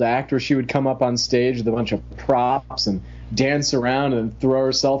old act where she would come up on stage with a bunch of props and dance around and throw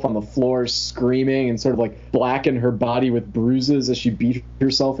herself on the floor screaming and sort of like blacken her body with bruises as she beat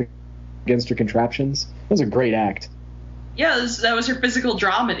herself against her contraptions. That was a great act. Yeah, that was her physical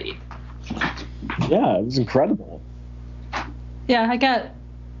dramedy. Yeah, it was incredible. Yeah,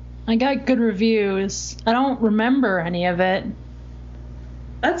 I got good reviews. I don't remember any of it.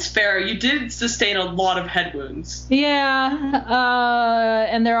 That's fair. You did sustain a lot of head wounds. Yeah,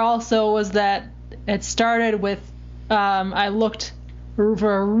 and there also was that it started with I looked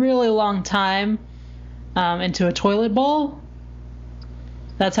for a really long time into a toilet bowl.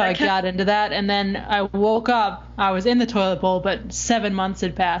 That's how I got into that. And then I woke up, I was in the toilet bowl, but 7 months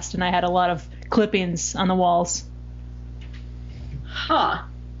had passed and I had a lot of clippings on the walls. Huh.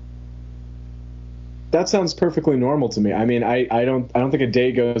 That sounds perfectly normal to me. I mean, I don't think a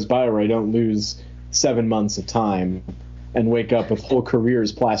day goes by where I don't lose 7 months of time and wake up with whole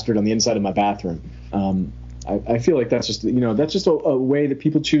careers plastered on the inside of my bathroom. I feel like that's just a way that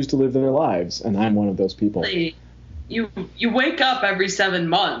people choose to live their lives, and I'm one of those people. You wake up every 7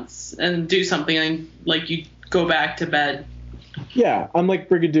 months and do something, and like you go back to bed. Yeah, I'm like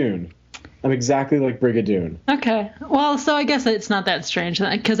Brigadoon. I'm exactly like Brigadoon. Okay. Well, so I guess it's not that strange,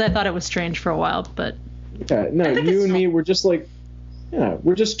 because I thought it was strange for a while, but... Yeah, no, I think you it's and me, we're just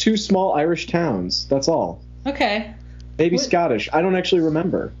we're just two small Irish towns. That's all. Okay. Maybe What- Scottish. I don't actually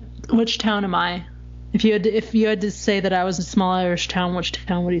remember. Which town am I? If you had to say that I was a small Irish town, which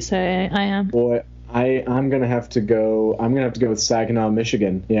town would you say I am? Boy, I'm gonna have to go with Saginaw,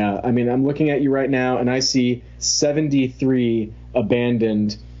 Michigan. Yeah, I mean, I'm looking at you right now, and I see 73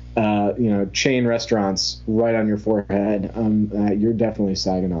 abandoned, chain restaurants right on your forehead. You're definitely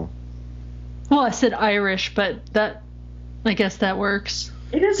Saginaw. Well, I said Irish, but I guess that works.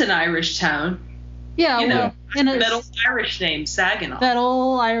 It is an Irish town. Yeah, You know, and that old Irish name, Saginaw. that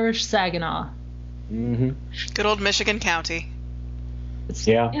old Irish Saginaw. Mm-hmm. Good old Michigan County. It's,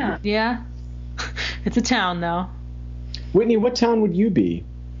 Yeah. Yeah. It's a town, though. Whitney, what town would you be?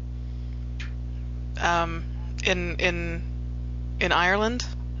 In Ireland,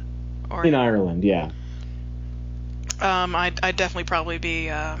 or In Ireland, yeah. I'd definitely probably be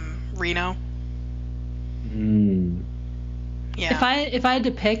Reno. Mm. Yeah. If I had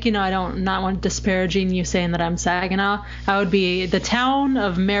to pick, I don't not want disparaging you saying that I'm Saginaw, I would be the town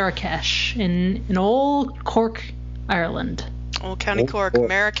of Marrakesh in old Cork, Ireland. Old County Old Cork, Cork.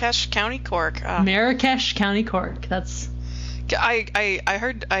 Marrakesh County Cork. Marrakesh, County Cork. That's I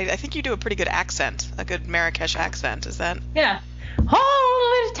heard. I think you do a pretty good accent, a good Marrakesh accent. Is that? yeah.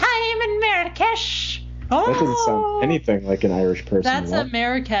 All the time in Marrakesh. Oh, That doesn't sound anything like an Irish person. That's a What?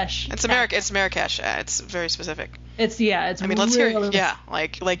 Marrakesh. It's Marrakesh. It's very specific. It's I mean, let's hear. really- Yeah,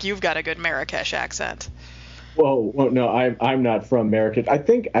 like you've got a good Marrakesh accent. Whoa, no, I'm not from Marrakesh. I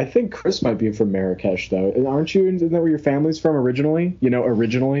think Chris might be from Marrakesh though. Aren't you? Isn't that where your family's from originally?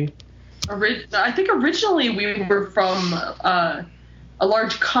 Originally. I think originally we were from a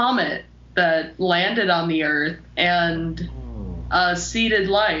large comet that landed on the Earth and seeded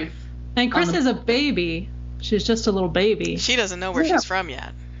life. And Chris is a baby. She's just a little baby. She doesn't know where Yeah. she's from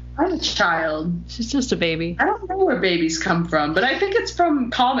yet. I'm a child. She's just a baby. I don't know where babies come from, but I think it's from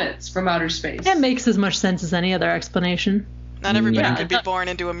comets from outer space. That makes as much sense as any other explanation. Not everybody Yeah. could be born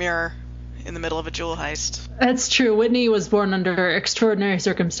into a mirror in the middle of a jewel heist. That's true. Whitney was born under extraordinary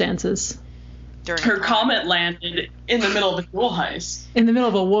circumstances. During Her comet landed in the middle of a jewel heist. In the middle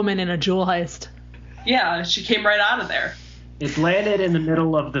of a woman in a jewel heist. Yeah, she came right out of there. It landed in the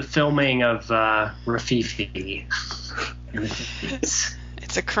middle of the filming of Rafifi. in the 50s.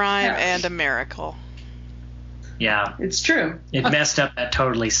 It's a crime Yeah. and a miracle. Yeah, It's true. it messed up that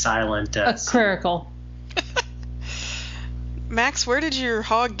totally silent. A clerical. Max, where did your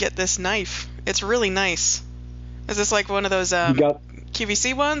hog get this knife? It's really nice. Is this like one of those You got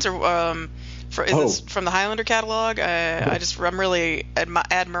QVC ones, or is this from the Highlander catalog? I'm really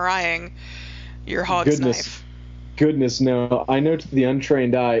admiring your hog's knife. Goodness, no. I know to the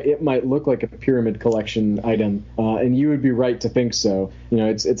untrained eye, it might look like a pyramid collection item, and you would be right to think so. You know,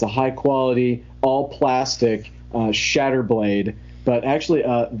 it's a high quality, all plastic shatter blade. But actually,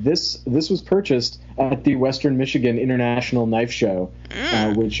 this was purchased at the Western Michigan International Knife Show,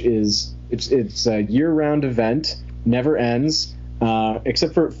 which is it's a year-round event, never ends,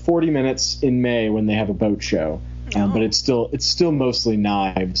 except for 40 minutes in May when they have a boat show. But it's still mostly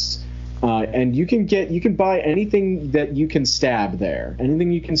knives. And you can buy anything that you can stab there.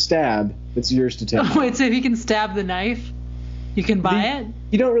 Anything you can stab, it's yours to take. Oh, wait, so if you can stab the knife, you can buy it?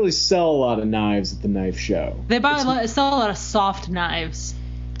 You don't really sell a lot of knives at the knife show. They sell a lot of soft knives.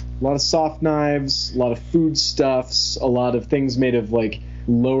 A lot of soft knives, a lot of foodstuffs, a lot of things made of like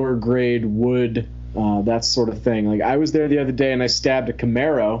lower grade wood, that sort of thing. Like I was there the other day and I stabbed a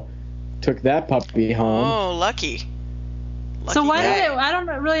Camaro, took that puppy home. Oh, lucky. So why I don't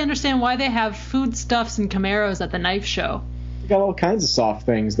really understand why they have foodstuffs and Camaros at the knife show. You got all kinds of soft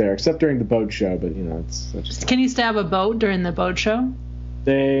things there, except during the boat show. But you know, it's just Can you stab a boat during the boat show?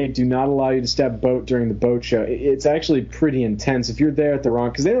 They do not allow you to stab a boat during the boat show. It's actually pretty intense. If you're there at the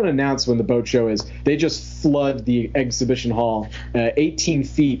wrong, because they don't announce when the boat show is. They just flood the exhibition hall 18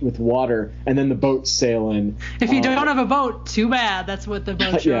 feet with water, and then the boats sail in. If you don't have a boat, too bad. That's what the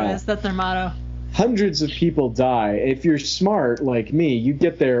boat show is. That's their motto. Hundreds of people die. If you're smart like me, you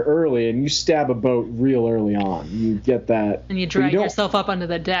get there early and you stab a boat real early on. You get that. And you drag yourself up onto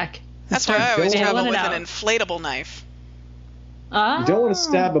the deck. That's why I always travel with out. an inflatable knife. You don't want to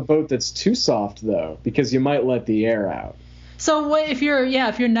stab a boat that's too soft, though, because you might let the air out. So what if your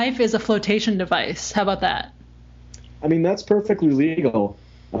knife is a flotation device? How about that? I mean, that's perfectly legal.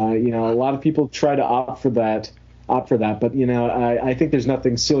 A lot of people try to opt for that, but I think there's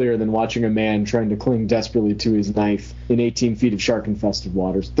nothing sillier than watching a man trying to cling desperately to his knife in 18 feet of shark-infested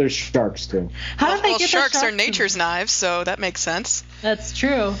waters. There's sharks too. How did they get sharks are nature's knives, so that makes sense. That's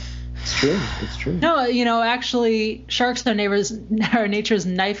true. It's true. No, actually, sharks are nature's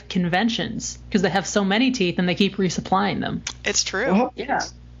knife conventions because they have so many teeth and they keep resupplying them. It's true. Well, Yeah.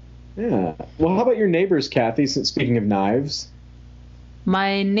 Yeah. Well, how about your neighbors, Kathy? Speaking of knives.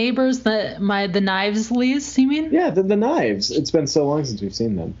 My neighbors, the Knives Lees, you mean? Yeah, the knives. It's been so long since we've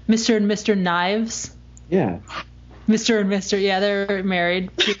seen them. Mr. and Mr. Knives. Yeah. Mr. and Mr. Yeah, they're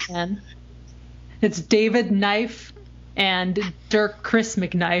married. Men. It's David Knife and Dirk Chris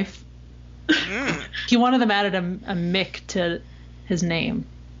McKnife. One of them added a Mick to his name.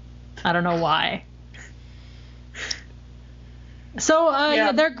 I don't know why. So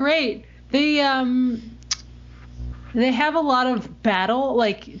yeah, they're great. They have a lot of battle,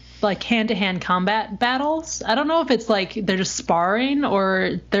 like hand-to-hand combat battles. I don't know if it's like they're just sparring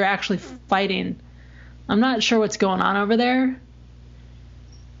or they're actually fighting. I'm not sure what's going on over there.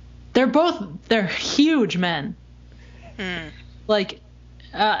 They're huge men.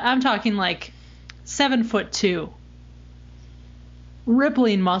 I'm talking like 7'2",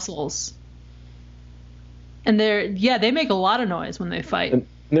 rippling muscles. And they make a lot of noise when they fight. And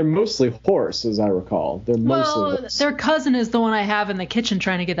they're mostly horse, as I recall. They're mostly horse. Their cousin is the one I have in the kitchen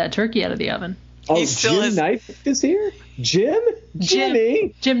trying to get that turkey out of the oven. Oh, Jim Knife is here?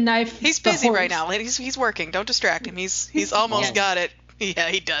 Jimmy? Jim Knife. He's busy right now. He's working. Don't distract him. He's almost got it. Yeah,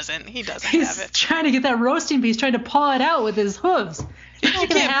 he doesn't. He's have it. Trying to get that roasting piece, trying to paw it out with his hooves. You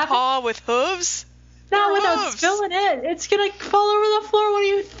can't paw with hooves? Not without spilling it. It's going to fall over the floor. What are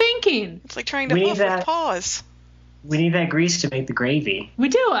you thinking? It's like trying to hoof with paws. We need that grease to make the gravy. We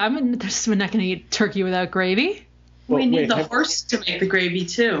do. We're not going to eat turkey without gravy. We need the horse to make the gravy,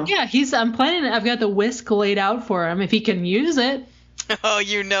 too. Yeah, I'm planning it. I've got the whisk laid out for him if he can use it. Oh,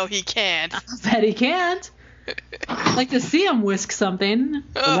 you know he can't. I bet he can't. I'd like to see him whisk something.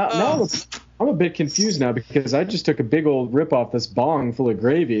 Now I'm a bit confused now because I just took a big old rip off this bong full of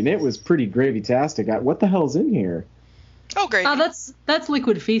gravy, and it was pretty gravy-tastic. What the hell's in here? Oh, great. That's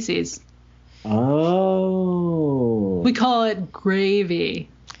liquid feces. Oh. We call it gravy.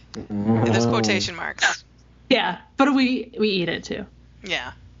 And there's quotation marks. Yeah, but we eat it too.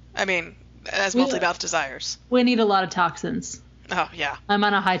 Yeah. I mean, as multi-mouth desires. We need a lot of toxins. Oh, yeah. I'm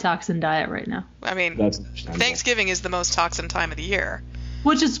on a high toxin diet right now. I mean, Thanksgiving is the most toxin time of the year.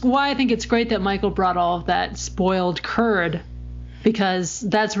 Which is why I think it's great that Michael brought all of that spoiled curd, because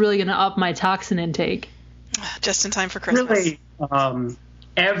that's really going to up my toxin intake. Just in time for Christmas. Really,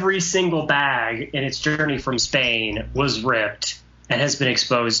 every single bag in its journey from Spain was ripped and has been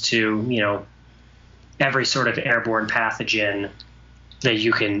exposed to, every sort of airborne pathogen that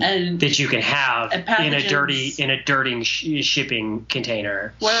you can have in a dirty shipping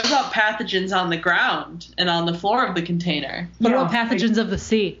container. What about pathogens on the ground and on the floor of the container? What about pathogens of the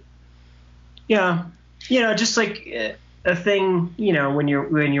sea? Yeah, just like a thing, when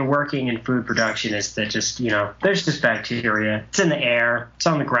you're working in food production is that just there's just bacteria. It's in the air. It's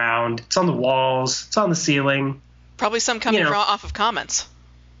on the ground. It's on the walls. It's on the ceiling. Probably some coming off of comments.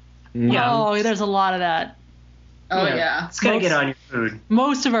 Yeah. Oh, there's a lot of that. Oh, yeah. It's going to get on your food.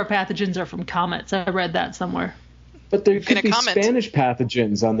 Most of our pathogens are from comets. I read that somewhere. But there could be Spanish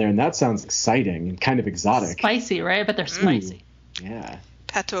pathogens on there, and that sounds exciting and kind of exotic. Spicy, right? But they're spicy. Yeah.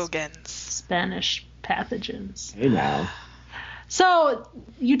 Pathogens. Spanish pathogens. Hey, now. So,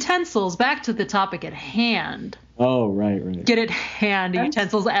 utensils, back to the topic at hand. Oh, right. Get it? Hand.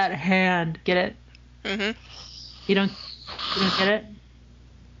 Utensils at hand. Get it? Mm-hmm. You don't get it?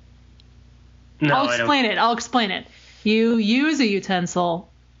 No, I'll explain it. You use a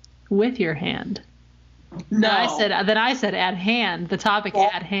utensil with your hand. No. Then I said at hand. The topic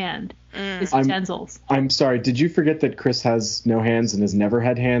at hand is utensils. I'm sorry. Did you forget that Chris has no hands and has never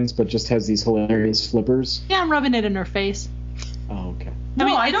had hands, but just has these hilarious flippers? Yeah, I'm rubbing it in her face. Oh, okay.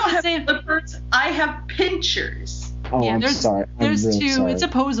 I don't have flippers. I have pinchers. Oh, yeah, I'm sorry. There's really two. sorry. It's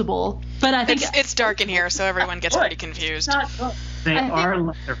opposable, but I think it's dark in here, so everyone gets pretty confused. They are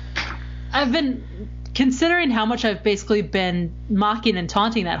leather. I've been considering how much I've basically been mocking and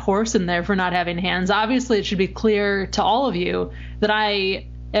taunting that horse in there for not having hands. Obviously, it should be clear to all of you that I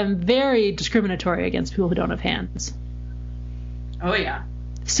am very discriminatory against people who don't have hands. Oh, yeah.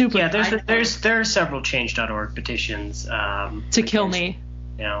 Super. Yeah, there are several Change.org petitions to kill me.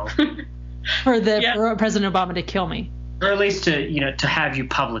 For President Obama to kill me, or at least to have you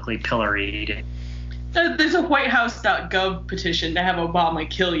publicly pilloried. There's a WhiteHouse.gov petition to have Obama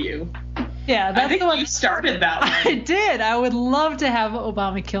kill you. Yeah, that's I think the one you started that one. I did. I would love to have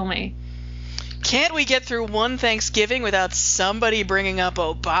Obama kill me. Can't we get through one Thanksgiving without somebody bringing up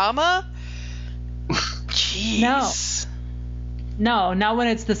Obama? Jeez. No, not when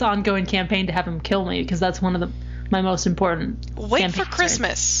it's this ongoing campaign to have him kill me, because that's one of my most important. Wait for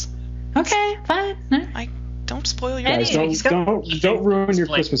Christmas. Right? Okay, fine. Don't spoil your Guys, don't ruin your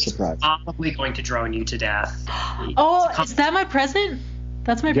Christmas surprise. Probably going to drone you to death. Oh, is that my present?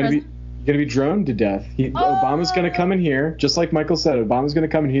 That's my present. You're going to be droned to death. Obama's going to come in here, just like Michael said. Obama's going to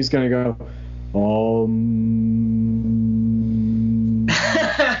come and he's going to go,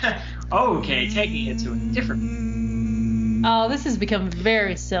 Okay, taking it to a different. Oh, this has become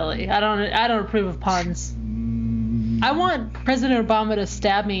very silly. I don't approve of puns. I want President Obama to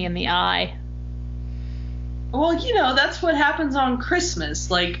stab me in the eye. Well, that's what happens on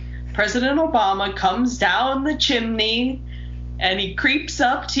Christmas. Like, President Obama comes down the chimney, and he creeps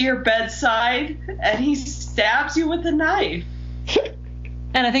up to your bedside, and he stabs you with a knife.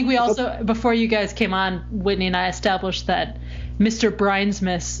 And I think we also, before you guys came on, Whitney and I established that Mr.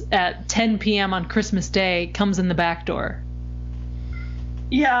 Brinesmith at 10 p.m. on Christmas Day comes in the back door.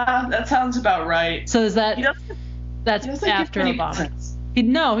 Yeah, that sounds about right. So is that... That's after Obama.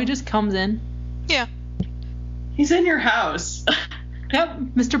 He just comes in. Yeah. He's in your house. Yep,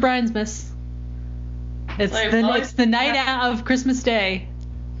 Mr. Brinesmith. It's the night out of Christmas Day.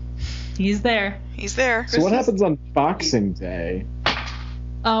 He's there. So what happens on Boxing Day?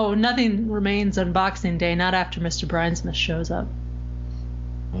 Oh, nothing remains on Boxing Day, not after Mr. Brinesmith shows up.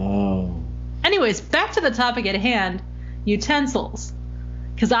 Oh. Anyways, back to the topic at hand, utensils.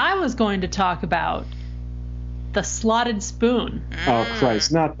 Because I was going to talk about the slotted spoon. Oh,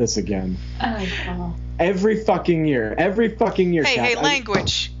 Christ, not this again. Every fucking year. Hey,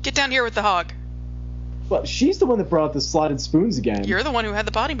 language. Get down here with the hog. Well, she's the one that brought the slotted spoons again. You're the one who had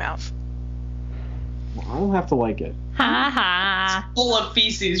the potty mouth. I don't have to like it. Ha ha. It's full of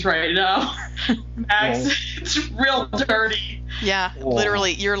feces right now. Max, it's real dirty. Yeah,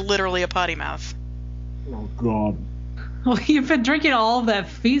 literally. You're literally a potty mouth. Oh, God. Well, you've been drinking all of that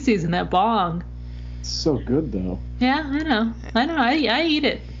feces in that bong. It's so good, though. Yeah, I know. I eat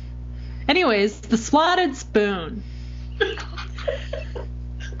it. Anyways, the slotted spoon.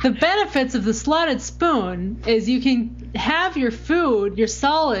 The benefits of the slotted spoon is you can have your food, your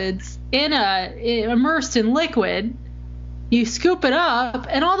solids, immersed in liquid. You scoop it up,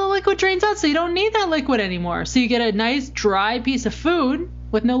 and all the liquid drains out, so you don't need that liquid anymore. So you get a nice dry piece of food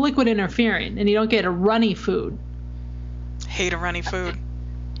with no liquid interfering, and you don't get a runny food. Hate a runny food.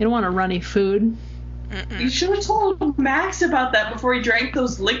 You don't want a runny food. You should have told Max about that before he drank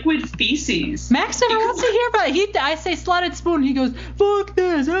those liquid feces. Max never wants to hear about it. I say slotted spoon, he goes, fuck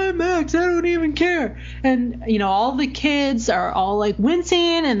this, I'm Max, I don't even care. And, all the kids are all, like,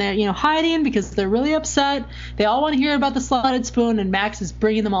 wincing, and they're, hiding because they're really upset. They all want to hear about the slotted spoon, and Max is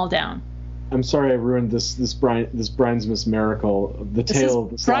bringing them all down. I'm sorry I ruined this Brian's Miss Miracle. The tale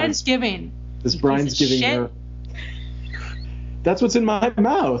of the Brian's Giving. This Brian's Giving miracle. That's what's in my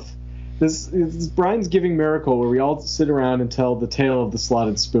mouth. This Brian's Giving Miracle, where we all sit around and tell the tale of the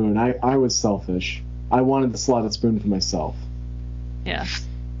slotted spoon. I was selfish. I wanted the slotted spoon for myself. Yeah.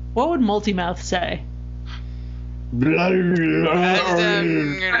 What would Multimouth say?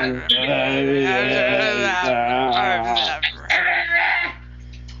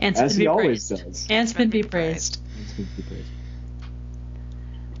 As he always does. Anspin be praised.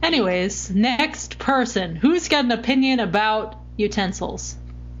 Anyways, next person. Who's got an opinion about utensils?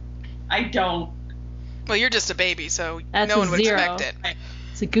 I don't. Well, you're just a baby, so That's no one would 0. expect it.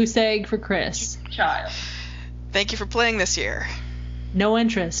 It's a goose egg for Chris. Child. Thank you for playing this year. No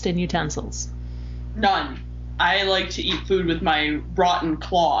interest in utensils. None. I like to eat food with my rotten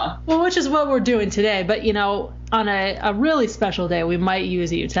claw. Well, which is what we're doing today, but on a really special day, we might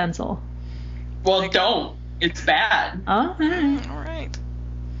use a utensil. Well, don't. It's bad. Oh, all right. All right.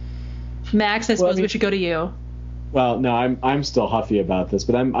 Max, I suppose we should go to you. Well, no, I'm still huffy about this,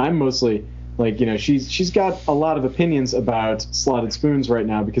 but I'm mostly like, she's got a lot of opinions about slotted spoons right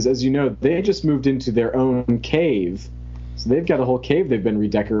now because, as you know, they just moved into their own cave. So they've got a whole cave they've been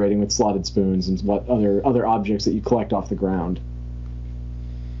redecorating with slotted spoons and what other objects that you collect off the ground.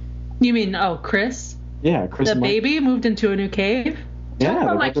 You mean, Chris? Yeah, Chris. The baby moved into a new cave?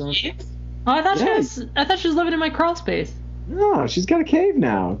 Yeah. My cave? Oh, I thought she was living in my crawl space. No, she's got a cave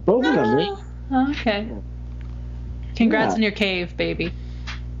now. Both of them. Oh, okay. Congrats on your cave, baby.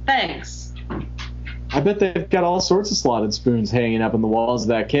 Thanks. I bet they've got all sorts of slotted spoons hanging up on the walls of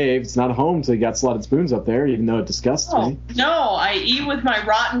that cave. It's not a home until you got slotted spoons up there, even though it disgusts me. No, I eat with my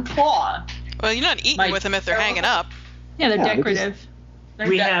rotten claw. Well, you're not eating with them if they're hanging up. Yeah, they're decorative.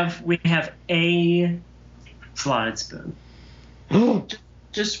 We have a slotted spoon.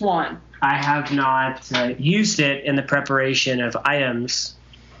 Just one. I have not used it in the preparation of items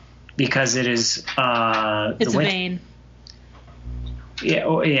because it is it's vain. Yeah.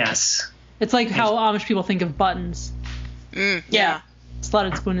 Oh, yes. It's like how Amish people think of buttons. Yeah.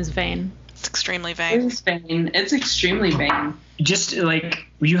 Slotted spoon is vain. It's extremely vain. It's vain. It's extremely vain. Just like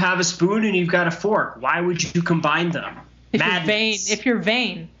you have a spoon and you've got a fork. Why would you combine them? If you're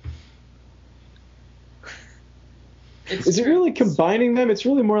vain. Is it really combining them? It's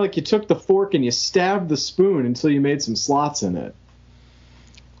really more like you took the fork and you stabbed the spoon until you made some slots in it.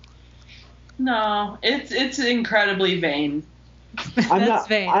 No, it's incredibly vain. I'm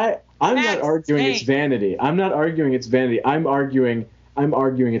not arguing vain. its vanity. I'm not arguing its vanity. I'm arguing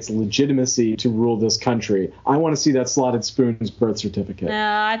its legitimacy to rule this country. I want to see that slotted spoon's birth certificate.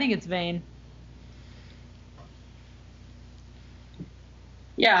 No, I think it's vain.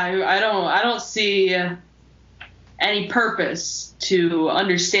 Yeah, I don't see any purpose to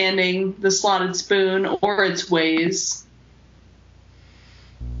understanding the slotted spoon or its ways.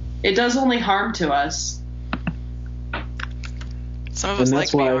 It does only harm to us. Some of us like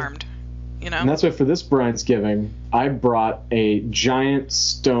to be harmed, And that's why for this Brian's Giving, I brought a giant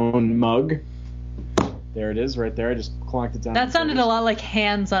stone mug. There it is, right there. I just clonked it down. That sounded a lot like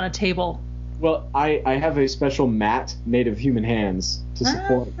hands on a table. Well, I have a special mat made of human hands to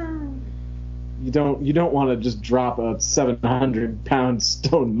support. You don't want to just drop a 700-pound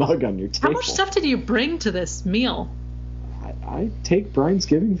stone mug on your table. How much stuff did you bring to this meal? I take Brian's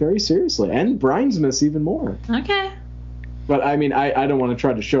Giving very seriously, and Brian's Miss even more. Okay. But I mean, I don't want to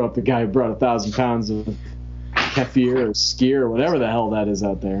try to show up the guy who brought 1,000 pounds of kefir or skyr or whatever the hell that is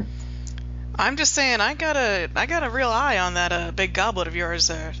out there. I'm just saying, I got a real eye on that big goblet of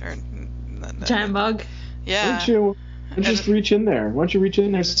yours. Giant mug. Yeah. Why don't you just reach in there? Why don't you reach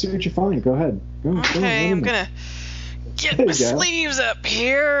in there and see what you find? Go ahead. Okay, I'm gonna get my sleeves up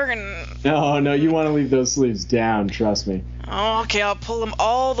here and. No, you want to leave those sleeves down. Trust me. Okay, I'll pull them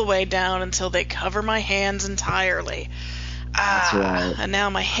all the way down until they cover my hands entirely. That's right. And now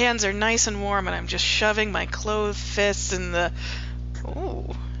my hands are nice and warm, and I'm just shoving my clothed fists in the. Ooh,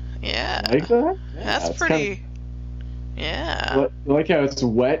 yeah. Like that? Yeah, that's pretty. Yeah. You like how it's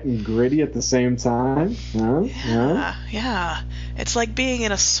wet and gritty at the same time? Huh? Yeah. It's like being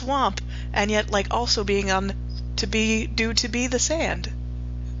in a swamp, and yet like also being to be the sand.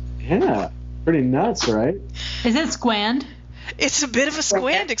 Yeah. Pretty nuts, right? Is it squand? It's a bit of a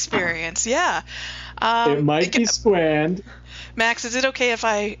squand experience, yeah. It might be squand. Max, is it okay if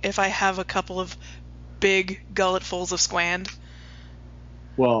I have a couple of big gulletfuls of squand?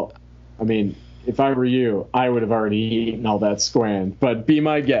 Well, I mean, if I were you, I would have already eaten all that squand. But be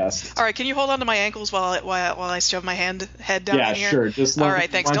my guest. All right, can you hold on to my ankles while I shove my head down in here? Yeah, sure. Just all right,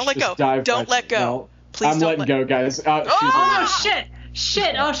 thanks. Don't let go. Don't let go. No, Please I'm don't letting go, guys. Oh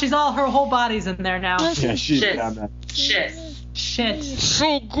shit! Oh, her whole body's in there now. Yeah, she's down there. Shit.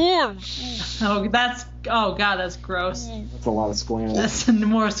 So good. Oh, that's gross. That's a lot of squand. That's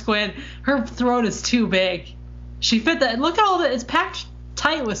more squand. Her throat is too big. She fit that. Look at all that. It's packed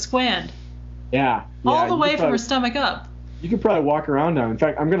tight with squand. Yeah. All the way from her stomach up. You could probably walk around on. In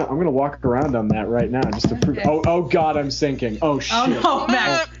fact, I'm gonna walk around on that right now just to prove. Oh God, I'm sinking. Oh shit. Oh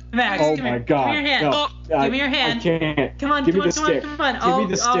no, Max. Oh come my here. God. Give me your hand. No, Give me your hand. I can't. Come on. Give me the stick. Come on. Give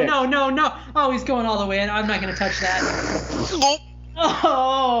me the stick. Oh no. Oh, he's going all the way in. I'm not gonna touch that.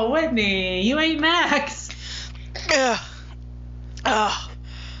 Oh, Whitney, you ain't Max. Was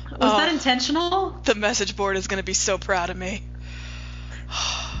that intentional? The message board is gonna be so proud of me.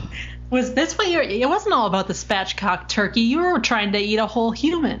 Was this what it wasn't all about the spatchcock turkey. You were trying to eat a whole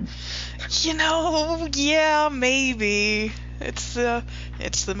human. Yeah, maybe. It's the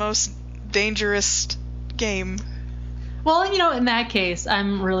most dangerous game. Well, in that case,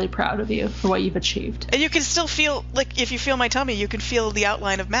 I'm really proud of you for what you've achieved. And you can still feel, like, if you feel my tummy, you can feel the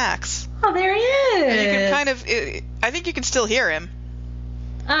outline of Max. Oh, there he is. And you can kind of, I think you can still hear him.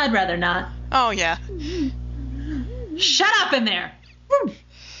 I'd rather not. Oh, yeah. Shut up in there.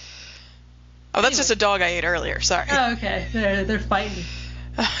 Oh, that's just a dog I ate earlier. Sorry. Oh, okay. They're fighting.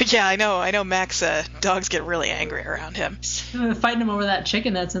 Yeah, I know. Max. Dogs get really angry around him. Fighting him over that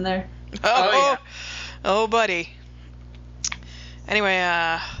chicken that's in there. Oh, buddy. Anyway,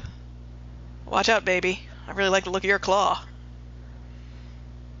 watch out, baby. I really like the look of your claw.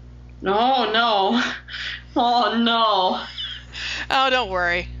 Oh no. Oh, don't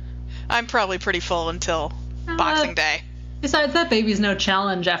worry. I'm probably pretty full until Boxing Day. Besides, that baby's no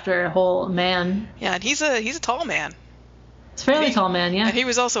challenge after a whole man. Yeah, and he's a tall man. It's a fairly tall man, yeah. And he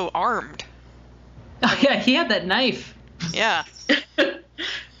was also armed. Oh, yeah, he had that knife. Yeah.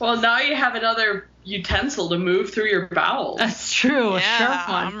 Well, now you have another utensil to move through your bowels. That's true. Yeah, a sharp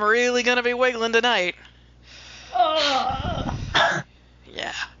one. I'm really gonna be wiggling tonight.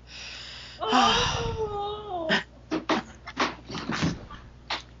 Yeah.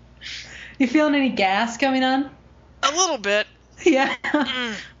 You feeling any gas coming on? A little bit. Yeah.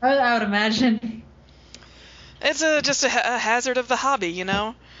 I would imagine. It's just a hazard of the hobby,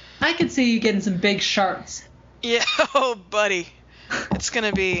 I could see you getting some big sharts. Yeah, oh, buddy. It's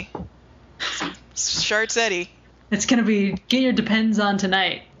gonna be Sharts Eddie. It's gonna be get your Depends on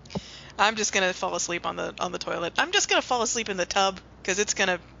tonight. I'm just gonna fall asleep on the toilet. I'm just gonna fall asleep in the tub because it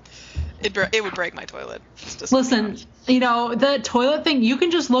would break my toilet. Listen, the toilet thing, you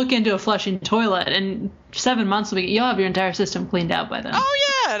can just look into a flushing toilet, and 7 months you'll have your entire system cleaned out by then.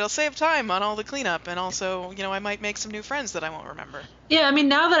 Oh yeah, it'll save time on all the cleanup, and also, I might make some new friends that I won't remember. Yeah, I mean,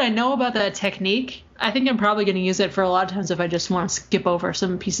 now that I know about that technique, I think I'm probably going to use it for a lot of times if I just want to skip over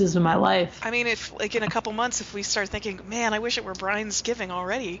some pieces of my life. I mean, if, in a couple months, if we start thinking, man, I wish it were Brian's Giving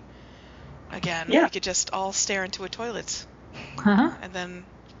already, again, we could just all stare into a toilet. Uh-huh. And then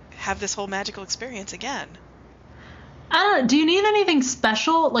have this whole magical experience again. I don't know. Do you need anything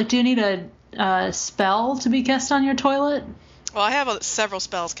special? Like, do you need a spell to be cast on your toilet? Well, I have several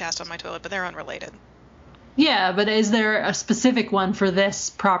spells cast on my toilet, but they're unrelated. Yeah, but is there a specific one for this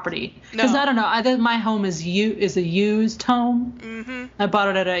property? No. Because I don't know. My home is a used home. Mm-hmm. I bought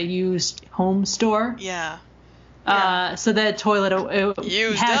it at a used home store. Yeah. So that toilet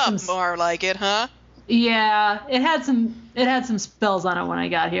used up, more like it, huh? Yeah, it had some spells on it when I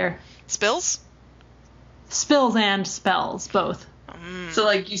got here. Spills? Spills and spells, both. So,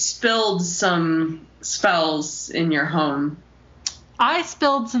 you spilled some spells in your home. I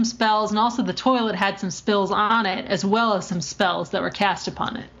spilled some spells, and also the toilet had some spills on it, as well as some spells that were cast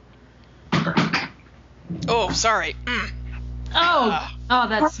upon it. Oh, sorry. Oh,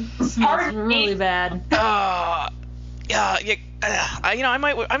 that smells really bad. I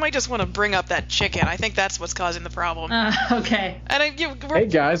might just want to bring up that chicken. I think that's what's causing the problem. Okay. And hey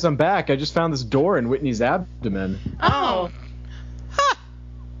guys, I'm back. I just found this door in Whitney's abdomen. Oh. Huh.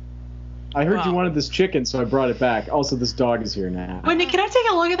 I heard you wanted this chicken, so I brought it back. Also, this dog is here now. Whitney, can I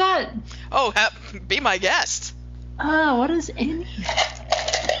take a look at that? Oh, be my guest. What is in here?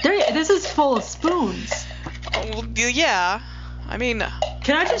 This is full of spoons. Oh, well, yeah. I mean,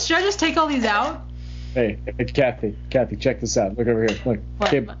 Should I just take all these out? Hey, Kathy, check this out. Look over here. Look,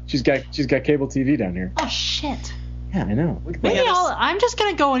 What? she's got cable TV down here. Oh shit. Yeah, I know. Look at Maybe that. I'm just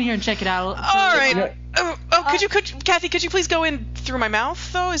gonna go in here and check it out. all right. Kathy, could you please go in through my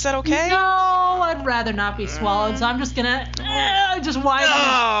mouth, though? Is that okay? No, I'd rather not be swallowed, so I'm just gonna just widen.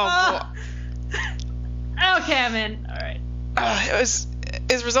 Oh, Okay, I'm in. All right. Is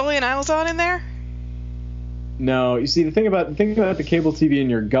Rizzoli and Alazan in there? No, you see, the thing about the cable TV in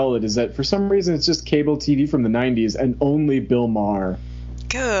your gullet is that for some reason it's just cable TV from the 90s and only Bill Maher.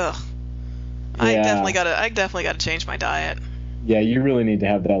 Ugh. I Yeah. definitely gotta change my diet. Yeah, you really need to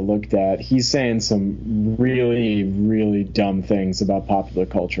have that looked at. He's saying some really, really dumb things about popular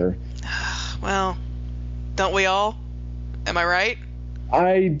culture. Well, don't we all? Am I right?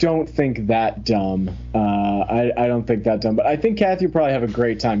 I don't think that dumb. I don't think that dumb. But I think Kathy will probably have a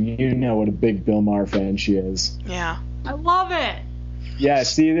great time. You know what a big Bill Maher fan she is. Yeah. I love it. Yeah,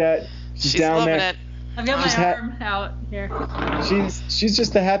 see that? She's down loving there. it. I've got She's my ha- arm out here. She's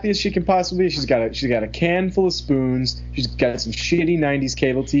just the happiest she can possibly be. She's got a can full of spoons. She's got some shitty 90s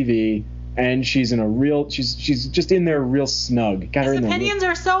cable TV, and she's just in there real snug. Got her His in there. opinions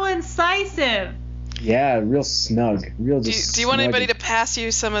are so incisive. Yeah, real snug. Real Do just. you want snug. anybody to pass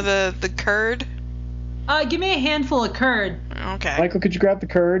you some of the curd? Give me a handful of curd. Okay. Michael, could you grab the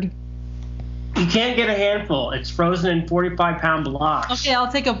curd? You can't get a handful. It's frozen in 45-pound blocks. Okay,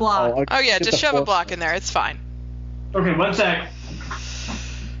 I'll take a block. Oh yeah, get just the shove a full- block in there. It's fine. Okay, one sec.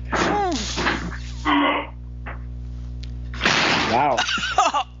 Wow.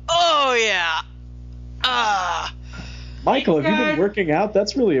 Oh yeah. Ah. Michael, have you been Good. working out?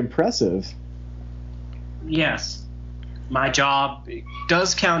 That's really impressive. Yes. My job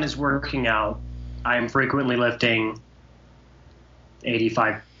does count as working out. I am frequently lifting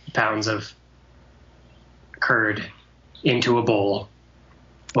 85 pounds of curd into a bowl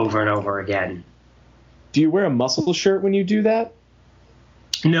over and over again. Do you wear a muscle shirt when you do that?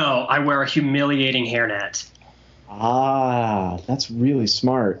 No, I wear a humiliating hairnet. Ah, that's really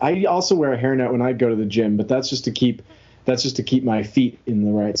smart. I also wear a hairnet when I go to the gym, but that's just to keep my feet in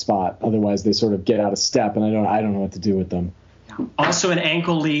the right spot. Otherwise, they sort of get out of step, and I don't know what to do with them. Also, an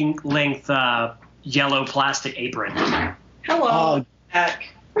ankle-length yellow plastic apron. Hello, Oh. Jack.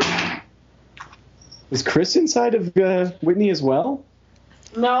 Is Chris inside of Whitney as well?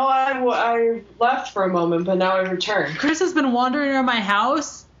 No, I left for a moment, but now I've returned. Chris has been wandering around my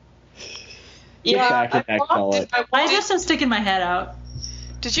house. Get back in that gullet. I just am sticking my head out.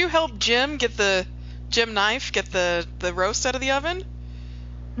 Did you help Jim get the roast out of the oven?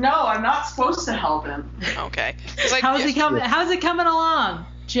 No, I'm not supposed to help him. Okay. 'Cause How's it coming along,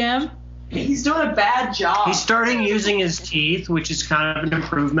 Jim? He's doing a bad job. He's starting using his teeth, which is kind of an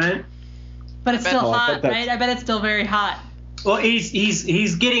improvement. But it's I bet- still Oh, I hot, bet that's- right? I bet it's still very hot. Well,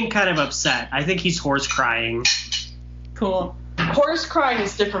 he's getting kind of upset. I think he's horse crying. Cool. Horse crying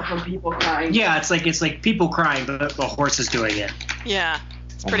is different from people crying. Yeah, it's like people crying, but the horse is doing it. Yeah.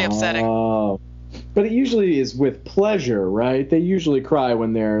 It's pretty upsetting. Oh. But it usually is with pleasure, right? They usually cry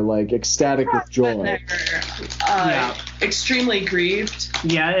when they're like ecstatic with When joy. they're Yeah. extremely grieved.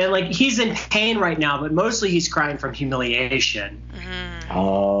 Yeah, and like he's in pain right now, but mostly he's crying from humiliation.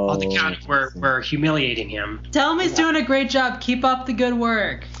 Oh. On the count of we're humiliating him. Tell him he's doing a great job. Keep up the good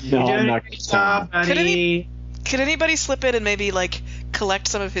work. No, You're I'm doing not a great job, Could buddy. Could anybody slip in and maybe like collect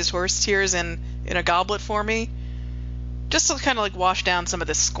some of his horse tears in a goblet for me? Just to kind of like wash down some of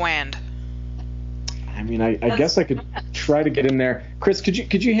this squand. I mean, I guess I could try to get in there. Chris,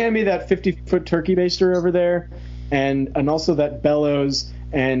 could you hand me that 50-foot turkey baster over there, and also that bellows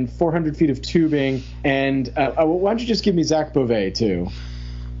and 400 feet of tubing, and why don't you just give me Zach Beauvais too?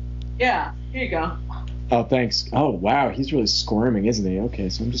 Yeah, here you go. Oh, thanks. Oh, wow, he's really squirming, isn't he? Okay,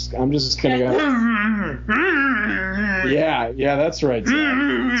 so I'm just gonna go. Yeah, that's right, Zach.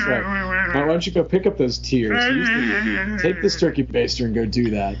 That's right. Now, why don't you go pick up those tears? Take this turkey baster and go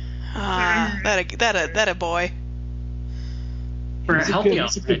do that. That a boy. For a He's a healthy good-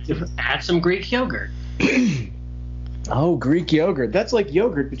 he's a good alternative, add some Greek yogurt. Oh, Greek yogurt. That's like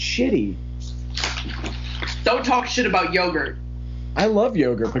yogurt, but shitty. Don't talk shit about yogurt. I love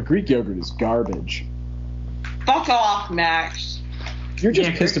yogurt, but Greek yogurt is garbage. Fuck off, Max. You're just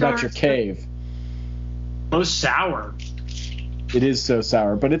Yeah, pissed Greek about your yogurt's cave. Most sour. It is so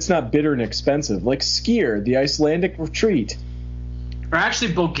sour, but it's not bitter and expensive. Like Skier, the Icelandic retreat. Or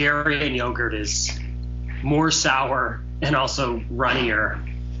actually, Bulgarian yogurt is more sour and also runnier.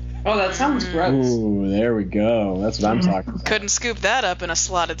 Oh, that sounds gross. Ooh, there we go. That's what I'm talking about. Couldn't scoop that up in a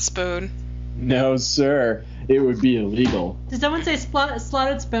slotted spoon. No, sir. it would be illegal. Did someone say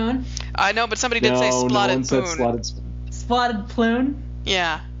slotted spoon? I know, but somebody did say No spotted one said spoon. slotted spoon. Spotted plume?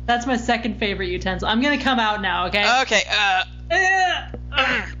 Yeah. That's my second favorite utensil. I'm gonna come out now, okay? Okay.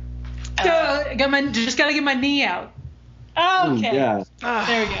 Just gotta get my knee out. Okay. Yeah.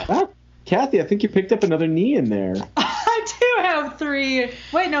 There we go. Ah, Kathy, I think you picked up another knee in there. I do have 3.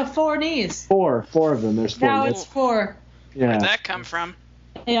 Wait, no, 4 knees. Four of them. There's 4. Now it's 4. Yeah. Where'd that come from?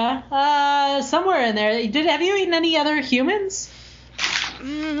 Yeah. Somewhere in there. Have you eaten any other humans? I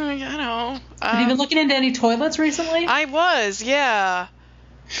don't know. Have you been looking into any toilets recently? I was, yeah.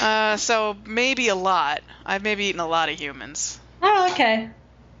 So maybe a lot. I've maybe eaten a lot of humans. Oh, okay.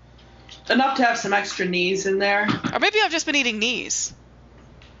 Enough to have some extra knees in there. Or maybe I've just been eating knees.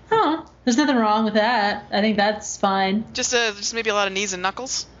 Huh. There's nothing wrong with that. I think that's fine. Just maybe a lot of knees and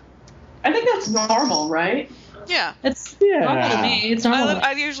knuckles. I think that's normal, right? Yeah. It's Yeah. normal to me. It's normal.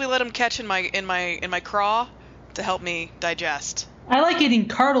 I usually let them catch in my craw to help me digest. I like eating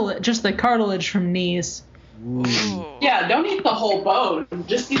cartilage, just the cartilage from knees. Ooh. Yeah, don't eat the whole bone.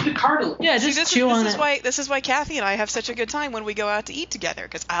 Just eat the cartilage. Yeah, See, just chew on it. This is why Kathy and I have such a good time when we go out to eat together,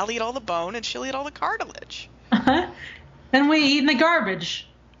 because I'll eat all the bone and she'll eat all the cartilage. Then we eat in the garbage.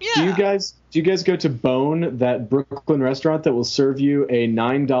 Yeah. Do you guys go to Bone, that Brooklyn restaurant that will serve you a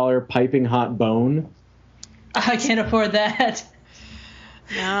 $9 piping hot bone? I can't afford that.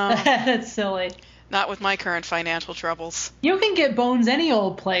 No, That's silly. not with my current financial troubles. You can get bones any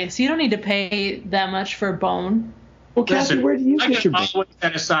old place. You don't need to pay that much for a bone. Well, Kathy, Listen, where do you I get your could bone? always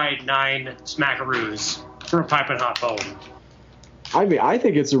set aside 9 smackaroos for a piping hot bone. I mean, I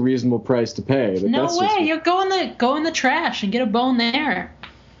think it's a reasonable price to pay. But No that's way. Just, You go in the trash and get a bone there.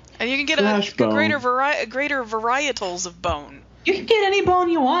 And you can get Trash a bone. greater varietals of bone. You can get any bone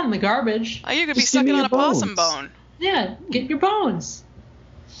you want in the garbage. You could be Just give sucking me on a your possum bones. bone. Yeah, get your bones.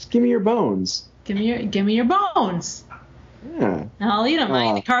 Just give me your bones. Give me your bones. Yeah. And I'll eat them. I eat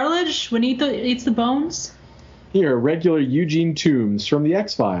Aw. the cartilage. When he eats the bones. Here, regular Eugene Toombs from the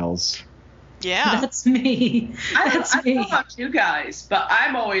X-Files. Yeah. That's me. I That's don't know me. about you guys, but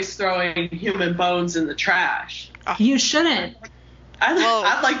I'm always throwing human bones in the trash. You shouldn't.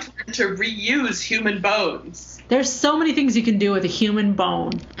 I'd like to learn to reuse human bones. There's so many things you can do with a human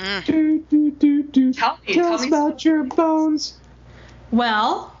bone. Do. Tell Tell us me about your bones.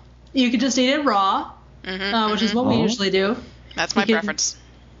 Well, you could just eat it raw, which is what we Oh. usually do. That's my you can- preference.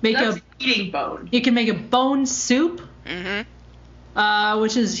 Make That's a eating bone. You can make a bone soup,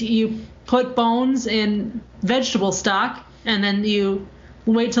 which is you put bones in vegetable stock, and then you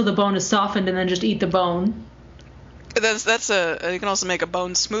wait till the bone is softened, and then just eat the bone. You can also make a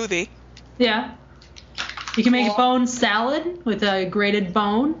bone smoothie. Yeah. You can make a bone salad with a grated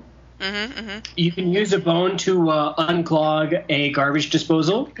bone. You can use a bone to unclog a garbage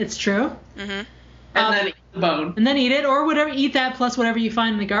disposal. It's true. And then eat the bone. And then eat it, or whatever. Eat that plus whatever you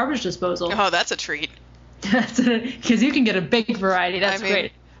find in the garbage disposal. Oh, that's a treat. Because you can get a big variety. That's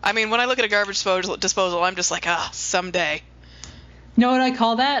great. I mean, when I look at a garbage disposal, I'm just like, someday. You know what I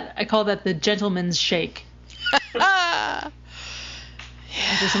call that? I call that the gentleman's shake.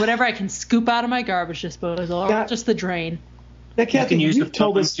 Just whatever I can scoop out of my garbage disposal, or just the drain. Now, You Kathy, can use the you've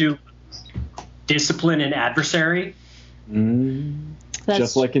told bone us. to discipline an adversary.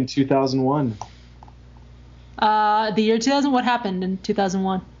 Just like in 2001. The year 2000. What happened in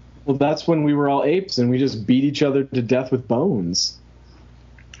 2001? Well, that's when we were all apes and we just beat each other to death with bones.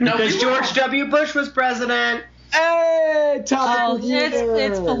 No, Because we George W. Bush was president. Hey, Oh, it's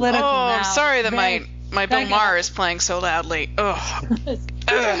political Oh, now. I'm sorry that Very- my Bill Maher is playing so loudly. Ugh.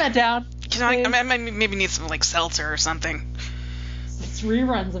 Turn that down. I maybe need some like seltzer or something. It's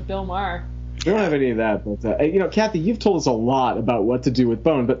reruns of Bill Maher. We don't have any of that, but Kathy, you've told us a lot about what to do with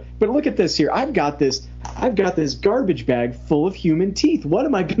bone. But look at this here. I've got this garbage bag full of human teeth. What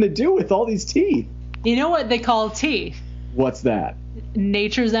am I going to do with all these teeth? You know what they call teeth? What's that?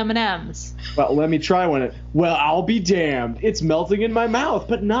 Nature's M&Ms. Well, let me try one. Well, I'll be damned. It's melting in my mouth,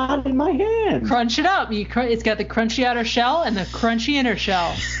 but not in my hand. Crunch it up. It's got the crunchy outer shell and the crunchy inner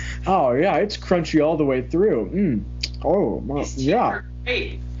shell. Oh yeah, it's crunchy all the way through. Oh, well, yeah.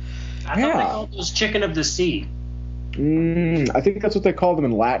 Great. I thought they called those chicken of the sea. I think that's what they call them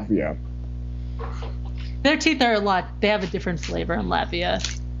in Latvia. Their teeth are they have a different flavor in Latvia.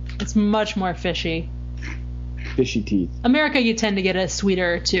 It's much more fishy. Fishy teeth. America, you tend to get a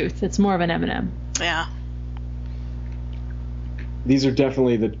sweeter tooth. It's more of an M&M. Yeah. These are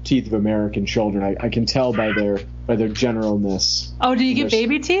definitely the teeth of American children. I can tell by their generalness. Oh, do you get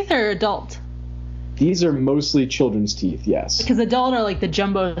baby teeth or adult? These are mostly children's teeth, yes. Because adult are like the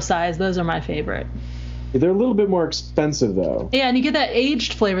jumbo size. Those are my favorite. They're a little bit more expensive though. Yeah, and you get that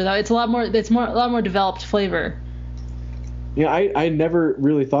aged flavor though. It's a lot more developed flavor. Yeah, I never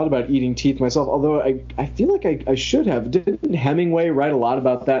really thought about eating teeth myself, although I feel like I should have. Didn't Hemingway write a lot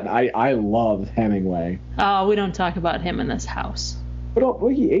about that? I love Hemingway. Oh, we don't talk about him in this house. But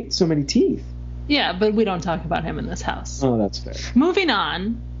he ate so many teeth. Yeah, but we don't talk about him in this house. Oh, that's fair. Moving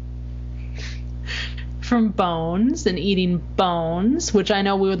on from bones and eating bones, which I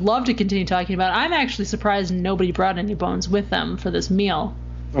know we would love to continue talking about. I'm actually surprised nobody brought any bones with them for this meal.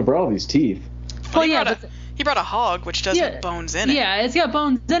 I brought all these teeth. Well, he brought a hog, which does have bones in it. Yeah, it's got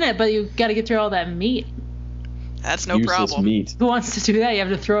bones in it, but you got to get through all that meat. That's no Useless problem. Meat. Who wants to do that? You have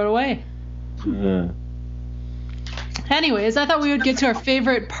to throw it away. Anyways, I thought we would get to our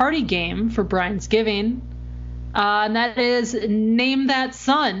favorite party game for Brian's Giving, and that is Name That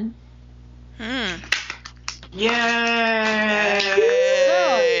Son. Yay!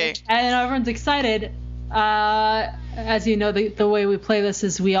 So, and everyone's excited. As you know, the way we play this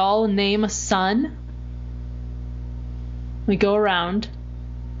is we all name a son. We go around,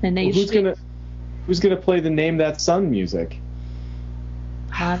 and they who's gonna play the Name That Son music?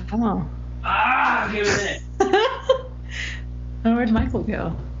 I don't know. Give me a minute. Oh, where'd Michael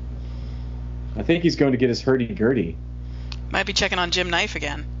go? I think he's going to get his hurdy-gurdy. Might be checking on Jim Knife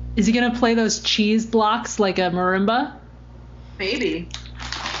again. Is he gonna play those cheese blocks like a marimba? Maybe.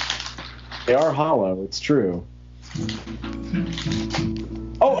 They are hollow. It's true.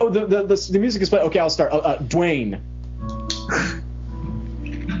 Oh, the music is playing. Okay, I'll start. Dwayne.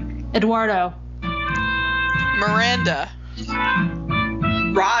 Eduardo. Miranda.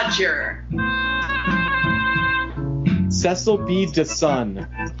 Roger. Cecil B. DeSun.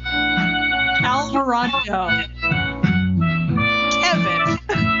 Alvarado. Kevin.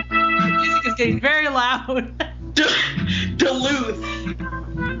 The music is getting very loud. Duluth.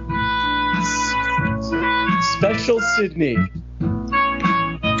 Special Sydney.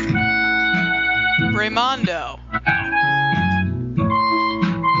 Raymondo.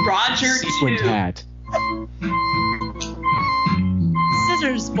 Roger Swing 2. Hat.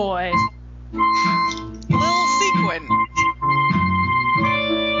 Scissors Boy. Lil Sequin.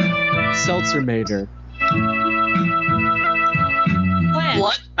 Seltzer Mater. Plant.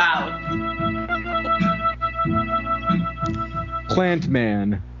 Bloodbound. Plant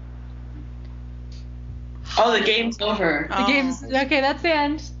Man. Oh, the game's over. The game's okay. That's the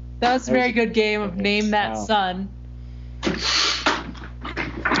end. That was a very good game of Name That Wow. Son. Who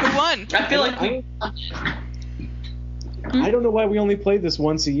won? I feel like we. I don't know why we only play this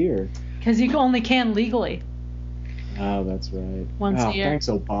once a year. Because you only can legally. Oh, that's right. Once a year. Thanks,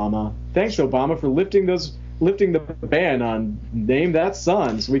 Obama. Thanks, Obama, for lifting the ban on Name That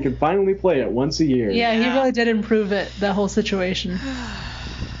Son, so we can finally play it once a year. Yeah, he really did improve it, the whole situation.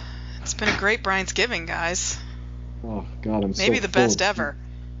 It's been a great Brian's Giving, guys. Oh God, I'm Maybe so the full. best ever.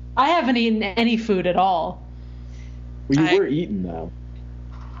 I haven't eaten any food at all. Well, you I- were eating though.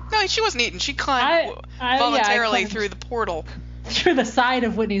 No, she wasn't eating. She climbed I voluntarily climbed through the portal. through the side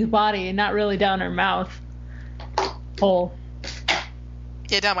of Whitney's body and not really down her mouth hole.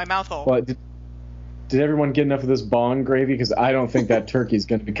 Yeah, down my mouth hole. Well, did everyone get enough of this bong gravy? Because I don't think that turkey's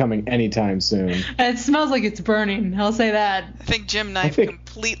going to be coming anytime soon. It smells like it's burning. I'll say that. I think Jim Knife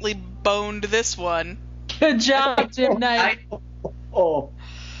completely boned this one. Good job, Jim Knight. Oh,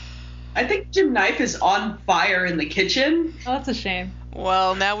 I think Jim Knife is on fire in the kitchen. Oh, that's a shame.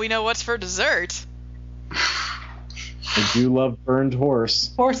 Well, now we know what's for dessert. I do love burned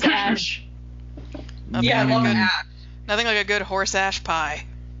horse. Horse ash. Nothing I like love a good, that. nothing like a good horse ash pie.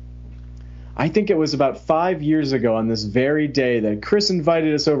 I think it was about 5 years ago on this very day that Chris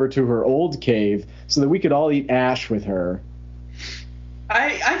invited us over to her old cave so that we could all eat ash with her.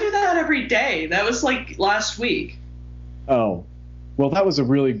 I do that every day. That was like last week. Oh, well, that was a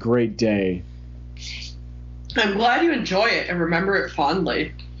really great day. I'm glad you enjoy it and remember it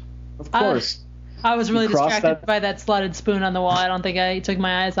fondly. Of course. I was really You crossed distracted that- by that slotted spoon on the wall. I don't think I took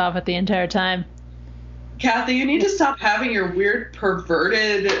my eyes off it the entire time. Kathy, you need to stop having your weird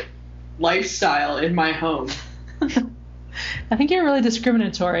perverted lifestyle in my home. I think you're really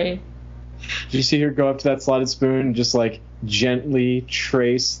discriminatory. Did you see her go up to that slotted spoon and just like gently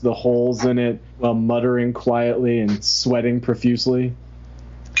trace the holes in it while muttering quietly and sweating profusely?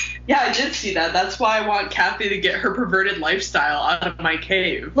 Yeah, I did see that. That's why I want Kathy to get her perverted lifestyle out of my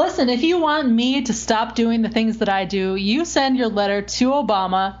cave. Listen, if you want me to stop doing the things that I do, you send your letter to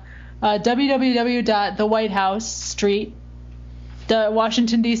Obama,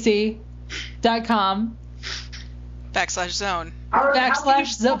 www.thewhitehouseStreet.WashingtonDC.com /zone.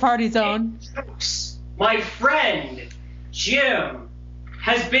 / party zone. My friend Jim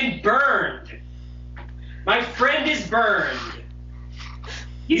has been burned. My friend is burned.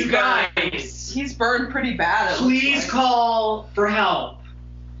 You guys, He's burned pretty bad. please call for help.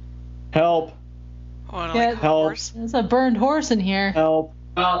 Help! Oh, no, Yeah. like Help. horse. There's a burned horse in here. Help!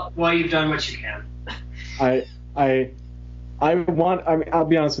 Well, you've done what you can. I'll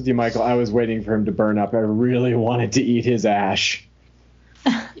be honest with you, Michael. I was waiting for him to burn up. I really wanted to eat his ash.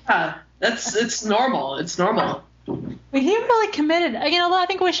 Yeah, it's normal. It's normal. He really committed. I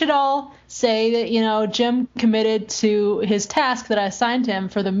think we should all say that, Jim committed to his task that I assigned him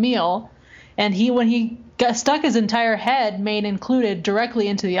for the meal. And when he stuck his entire head, main included, directly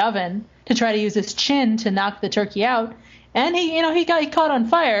into the oven to try to use his chin to knock the turkey out. And he caught on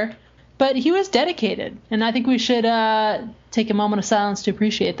fire, but he was dedicated. And I think we should take a moment of silence to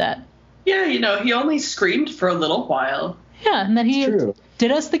appreciate that. Yeah, he only screamed for a little while. Yeah, and then he True.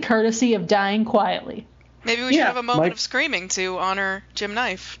 did us the courtesy of dying quietly. Maybe we should have a moment Mike- of screaming to honor Jim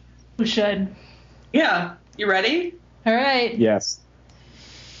Knife. We should. Yeah, you ready? All right. Yes.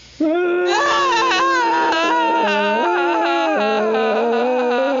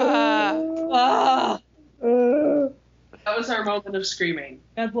 Ah, that was our moment of screaming.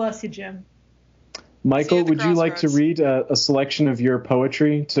 God bless you, Jim. See you Michael, at the would you like to crossroads. read a selection of your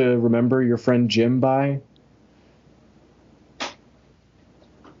poetry to remember your friend Jim by?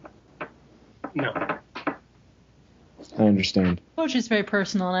 No. I understand. Poetry is very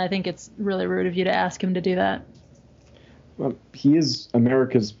personal, and I think it's really rude of you to ask him to do that. Well, he is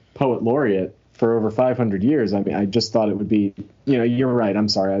America's poet laureate for over 500 years. I mean, I just thought it would be, you're right. I'm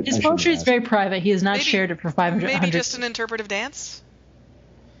sorry. I His shouldn't poetry have is very private. He has not Maybe- shared it for 500 Maybe 100 just an interpretive dance?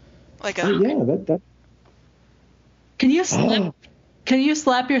 Like a. asked. Yeah, that. Can you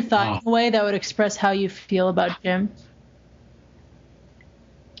slap your thigh in Oh. a way that would express how you feel about Jim?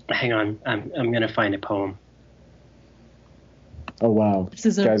 Hang on. I'm gonna find a poem. Oh wow, This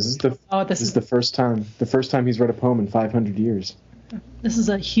is a guys, this is the first time he's read a poem in 500 years. this is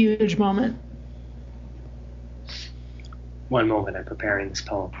a huge moment. One moment. I'm preparing this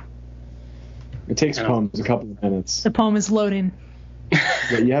poem. It takes Yeah. poems a couple of minutes. The poem is loading.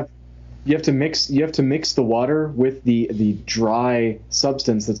 Yeah, you have to mix the water with the dry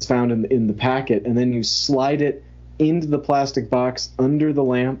substance that's found in the packet, and then you slide it into the plastic box under the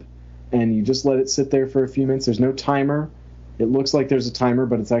lamp, and you just let it sit there for a few minutes. There's no timer. It looks like there's a timer,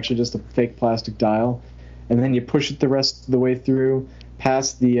 but it's actually just a fake plastic dial. And then you push it the rest of the way through,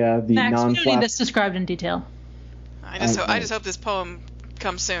 past the Max, we don't need non-flat. this described in detail. I just hope this poem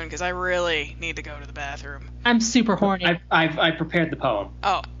comes soon because I really need to go to the bathroom. I'm super horny. I prepared the poem.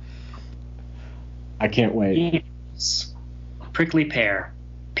 Oh, I can't wait. Ears, prickly pear,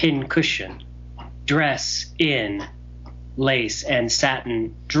 pin cushion, dress in lace and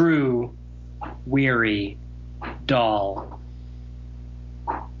satin, drew, weary, doll.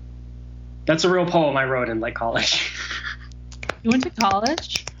 That's a real poem I wrote in college. You went to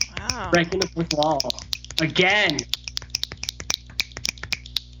college? wow. Breaking the fourth wall again.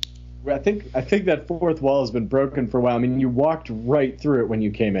 I think that fourth wall has been broken for a while. I mean, you walked right through it when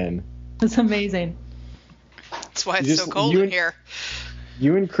you came in. That's amazing. That's why it's You so just- cold you in and- here.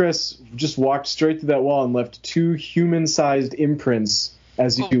 You and Chris just walked straight through that wall and left two human-sized imprints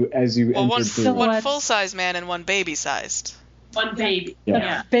as you Well, entered one through. What? full-size man and one baby-sized. One baby.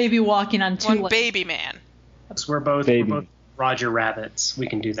 Yeah. Baby walking on two One legs. baby man. So we're both Baby. Roger Rabbits. We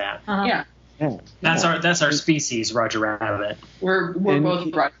can do that. Uh-huh. Yeah, Yeah. That's our species, Roger Rabbit. we're And-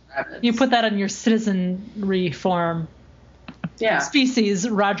 both Roger Rabbits. You put that on your citizenry form. Yeah, Species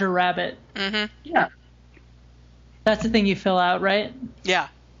Roger Rabbit. Mm-hmm. yeah. That's the thing you fill out, right? Yeah.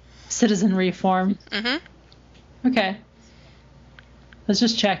 Citizenry form. Mm-hmm. Okay. I was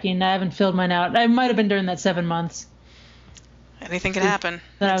just checking. I haven't filled mine out. I might have been during that 7 months. Anything can happen.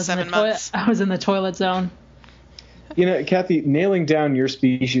 That I in was in 7 the toilet. months. I was in the toilet zone. Kathy, nailing down your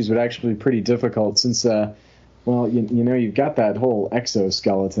species would actually be pretty difficult since, you've got that whole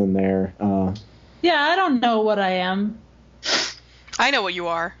exoskeleton there. Yeah, I don't know what I am. I know what you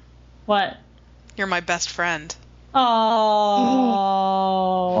are. What? You're my best friend. Oh,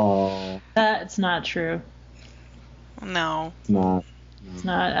 Oh, that's not true. No. it's not. It's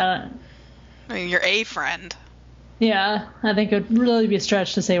not. I mean, you're a friend. Yeah, I think it would really be a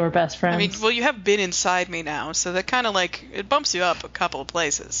stretch to say we're best friends. I mean, well, you have been inside me now, so that kind of it bumps you up a couple of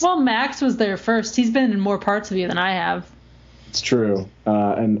places. Well, Max was there first. He's been in more parts of you than I have. It's true.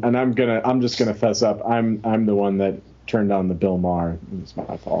 And I'm just gonna fess up. I'm the one that turned on the Bill Maher. It's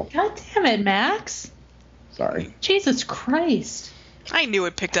my fault. God damn it, Max! Sorry. Jesus Christ! I knew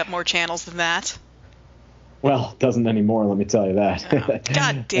it picked up more channels than that. Well, it doesn't anymore. Let me tell you that. Oh,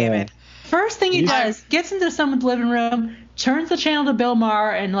 God damn it. First thing he You- does, gets into someone's living room, turns the channel to Bill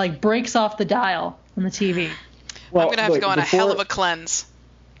Maher, and breaks off the dial. on the TV. Well, I'm going to have to go on a hell before- of a cleanse.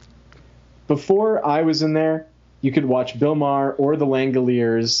 Before I was in there, you could watch Bill Maher or the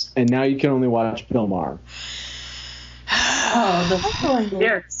Langoliers, and now you can only watch Bill Maher. Oh, the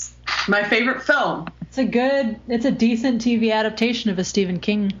Langoliers. My favorite film. It's a decent TV adaptation of a Stephen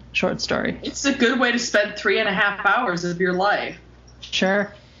King short story. It's a good way to spend 3.5 hours of your life.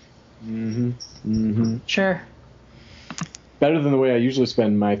 Sure. Sure. Better than the way I usually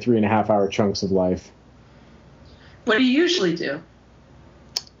spend my 3.5 hour chunks of life. What do you usually do?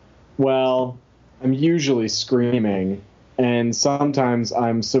 Well, I'm usually screaming, and sometimes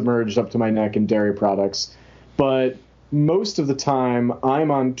I'm submerged up to my neck in dairy products, but most of the time I'm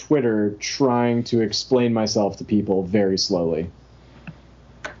on Twitter trying to explain myself to people very slowly.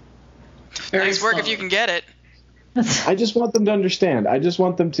 Nice work if you can get it. I just want them to understand. I just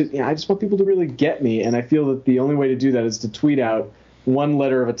want people to really get me, and I feel that the only way to do that is to tweet out one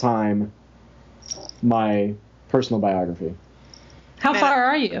letter at a time my personal biography. How far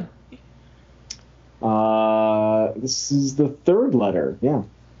are you? This is the third letter, yeah.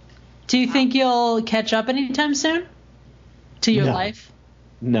 Do you think you'll catch up anytime soon to your No. life?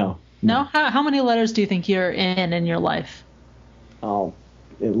 No. No? How many letters do you think you're in your life? Oh,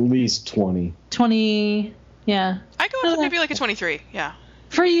 at least 20. 20, yeah. I go up to maybe like a 23, yeah.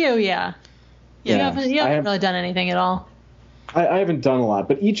 For you, yeah. Yeah. You haven't really done anything at all. I haven't done a lot,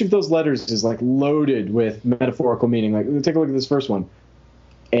 but each of those letters is like loaded with metaphorical meaning. Like, take a look at this first one.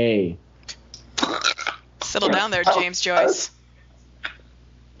 A. Settle down there, James Joyce.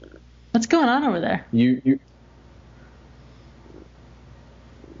 What's going on over there? You.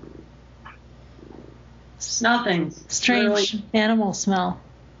 It's nothing. Strange animal smell.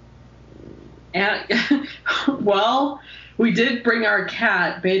 And, well, we did bring our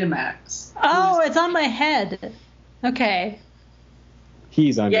cat, Betamax. Oh, it's on my head. Okay.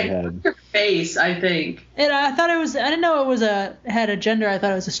 He's on your Yeah, head. your face, I think. I thought it was. I didn't know it was had a gender. I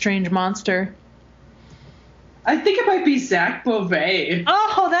thought it was a strange monster. I think it might be Zach Beauvais.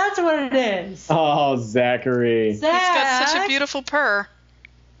 Oh, that's what it is. Oh, Zachary. He's got such a beautiful purr.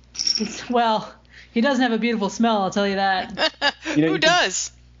 Well, he doesn't have a beautiful smell. I'll tell you that. Who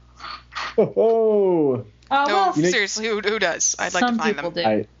does? Oh. Oh, No, well, seriously, who does? I'd like some to find people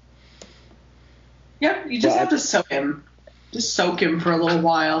them. do. Yep, you just have to soak him. Just soak him for a little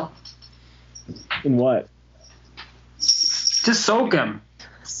while. In what? Just soak him.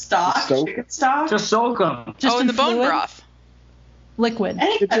 Stock, Soak? chicken stock. Just soak him. Just in the bone fluid? broth. Liquid.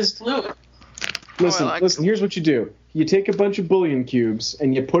 Any It kind of just- fluid. Listen, here's what you do. You take a bunch of bouillon cubes,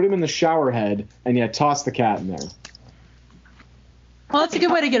 and you put them in the shower head, and you toss the cat in there. Well, that's a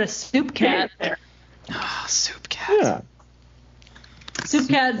good way to get a soup cat. Oh, soup cat. Yeah. Soup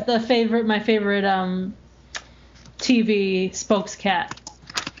cat's my favorite TV spokes cat.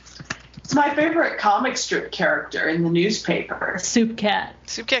 It's my favorite comic strip character in the newspaper. Soup cat.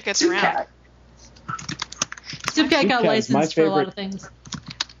 Soup cat gets Soup around. cat. Soup cat got Cat is my licensed for a lot favorite- of things.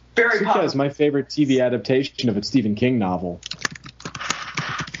 Very Soup Cat popular. is my favorite TV adaptation of a Stephen King novel.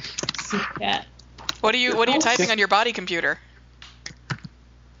 Soup cat. What are you typing on your body computer?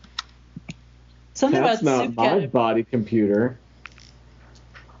 Something That's about not soup my cat. body computer.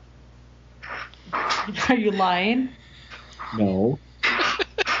 Are you lying? No.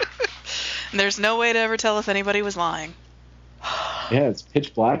 And there's no way to ever tell if anybody was lying. Yeah, it's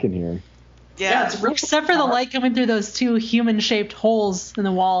pitch black in here. Yeah, it's really Except for the light coming through those two human-shaped holes in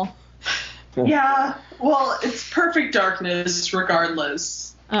the wall. Yeah, well, it's perfect darkness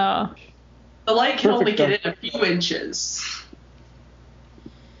regardless. Oh. The light can only Perfect get in a few inches.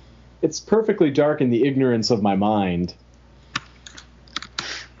 It's perfectly dark in the ignorance of my mind.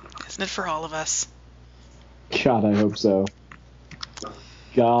 Isn't it for all of us? God, I hope so.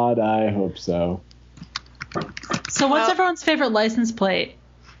 God, I hope so. So what's Well- everyone's favorite license plate?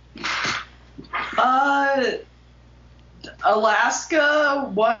 Alaska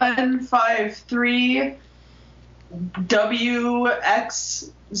 153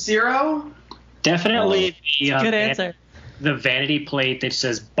 WX0. Definitely the, Good answer. the vanity plate that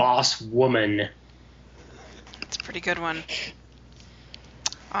says Boss Woman. It's a pretty good one.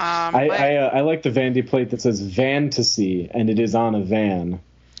 I like the vanity plate that says Vantasy, and it is on a van.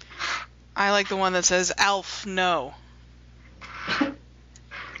 I like the one that says Alf No.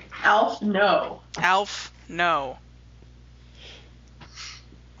 Alf, no. Alf No.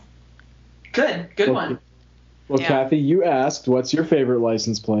 Good one. Well, Yeah. Kathy, you asked, what's your favorite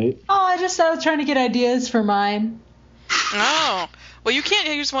license plate? Oh, I was trying to get ideas for mine. Oh. Well, you can't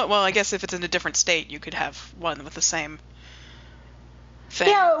use one. Well, I guess if it's in a different state, you could have one with the same thing.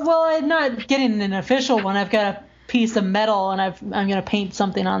 Yeah, well, I'm not getting an official one. I've got a piece of metal, and I'm going to paint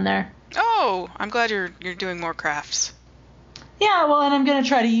something on there. Oh, I'm glad you're doing more crafts. Yeah, well, and I'm gonna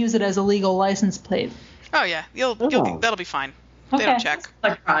try to use it as a legal license plate. Oh yeah, that'll be fine. Okay. They don't check. It's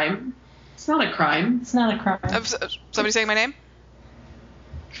not a crime. It's not a crime. It's not a crime. Somebody saying my name?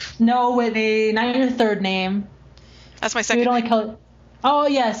 No, Whitney, not your third name. That's my We second. don't like call it. Oh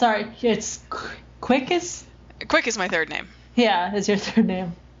yeah, sorry. It's Quickest. Quick is my third name. Yeah, is your third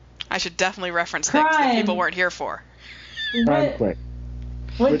name. I should definitely reference things that Crime. people weren't here for. Crime quick.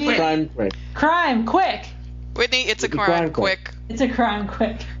 Whitney, With crime quick. crime quick. Whitney, it's a It's a crime. crime Quick It's a crime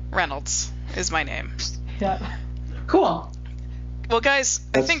quick. Reynolds is my name. Yeah. Cool. Well, guys,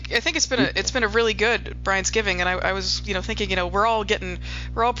 I think it's been a really good Briansgiving, and I was thinking we're all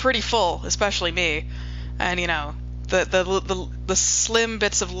pretty full, especially me, and the slim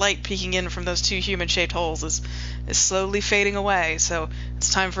bits of light peeking in from those two human-shaped holes is slowly fading away. So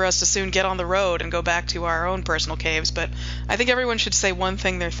it's time for us to soon get on the road and go back to our own personal caves. But I think everyone should say one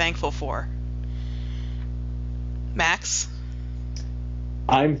thing they're thankful for. Max?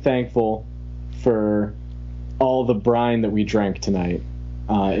 I'm thankful for all the brine that we drank tonight.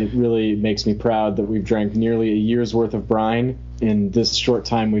 It really makes me proud that we've drank nearly a year's worth of brine in this short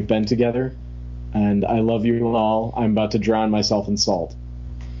time we've been together. And I love you all. I'm about to drown myself in salt.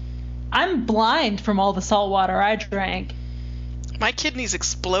 I'm blind from all the salt water I drank. My kidneys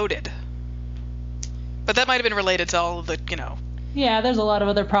exploded. But that might have been related to all of the, Yeah, there's a lot of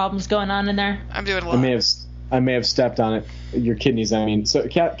other problems going on in there. I'm doing a lot. I may have stepped on it. Your kidneys, I mean. So,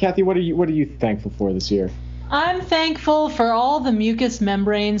 Kathy, what are you thankful for this year? I'm thankful for all the mucous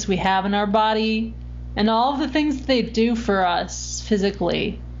membranes we have in our body and all of the things they do for us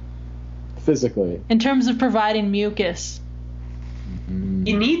physically. Physically. In terms of providing mucus.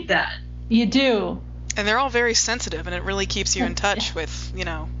 You need that. You do. And they're all very sensitive, and it really keeps you in touch with,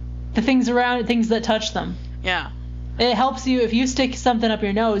 The things around, things that touch them. Yeah. It helps you, if you stick something up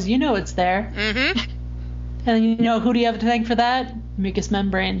your nose, you know it's there. Mm-hmm. And who do you have to thank for that? Mucous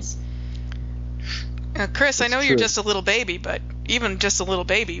membranes. Chris, I know It's you're true. just a little baby, but even just a little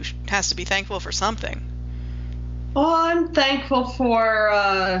baby has to be thankful for something. Well, I'm thankful for.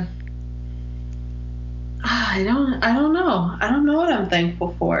 I don't know. I don't know what I'm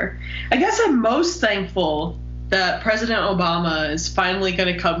thankful for. I guess I'm most thankful that President Obama is finally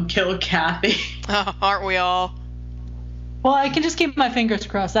going to come kill Kathy. Oh, aren't we all? Well, I can just keep my fingers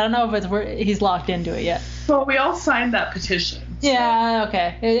crossed. I don't know if he's locked into it yet. Well, we all signed that petition. So. Yeah,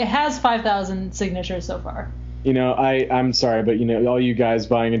 okay. It has 5,000 signatures so far. I'm sorry, but all you guys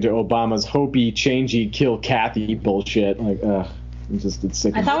buying into Obama's hopey, changey, kill Kathy bullshit, it's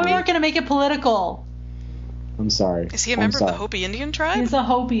sick. I thought we weren't going to make it political. I'm sorry. Is he a I'm member of the sorry. Hopi Indian tribe? He's a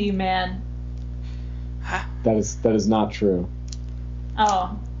Hopi man. Huh. That is not true.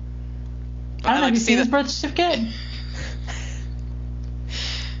 Oh. I I'd don't know. like Have you to see seen his the- birth certificate?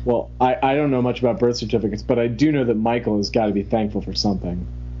 Well, I don't know much about birth certificates, but I do know that Michael has got to be thankful for something.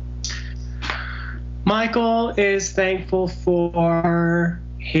 Michael is thankful for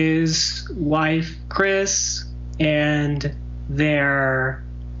his wife, Chris, and their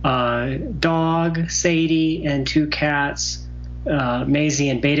dog, Sadie, and two cats, Maisie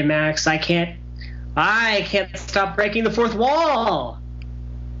and Betamax. I can't stop breaking the fourth wall.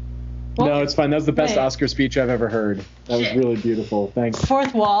 Well, no, it's fine. That was the best wait. Oscar speech I've ever heard. That was really beautiful. Thanks.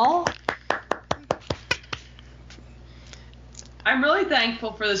 Fourth wall? I'm really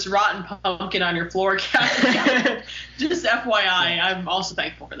thankful for this rotten pumpkin on your floor, Kathy. Just FYI, I'm also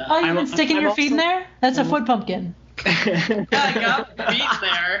thankful for that. Oh, you've been I'm sticking your feet in also- there? That's a foot pumpkin. I got feet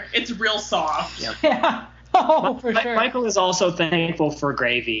there. It's real soft. Yep. Yeah. Oh, for sure. Michael is also thankful for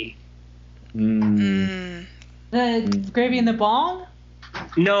gravy. Mm. The gravy in the bong?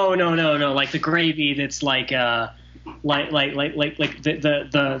 No. Like the gravy that's like the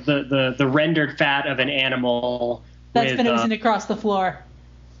rendered fat of an animal That's with, been oozing across the floor.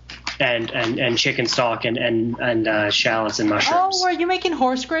 and chicken stock and shallots and mushrooms. Oh, were you making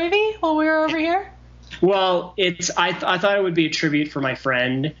horse gravy while we were over here? Well, I thought it would be a tribute for my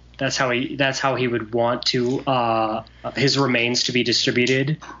friend. That's how he would want to his remains to be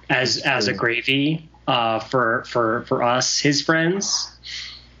distributed as a gravy for us, his friends.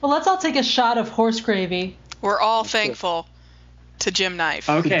 Well, let's all take a shot of horse gravy. We're all thankful to Jim Knife.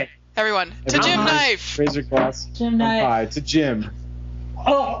 Okay. Everyone, to Jim Everyone. Knife! Raise your glass. Jim Knife. Hi, to Jim.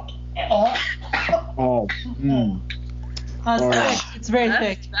 Oh. Oh, it's All right. thick. It's very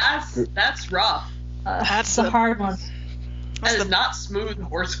thick. That's rough. That's a hard one. That is not smooth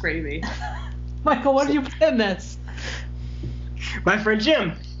horse gravy. Michael, what did you put in this? My friend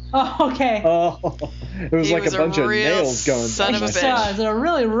Jim. Oh, okay. Oh, it was He like was a bunch of real nails going. son of a through bitch. my- Is it a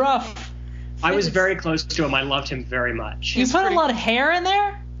really rough? I was very close to him. I loved him very much. You He's put pretty- a lot of hair in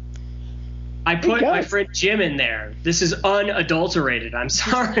there? I put my friend Jim in there. This is unadulterated. I'm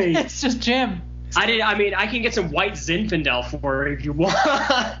sorry. It's just Jim. I can get some white Zinfandel for it if you want.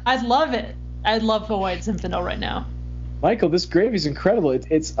 I'd love it. I'd love a white Zinfandel right now. Michael, this gravy's incredible.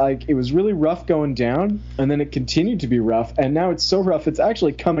 It's like it was really rough going down, and then it continued to be rough, and now it's so rough it's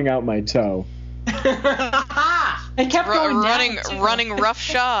actually coming out my toe. It kept going running, down. Running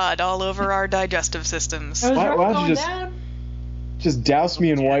roughshod all over our digestive systems. Why don't you just douse me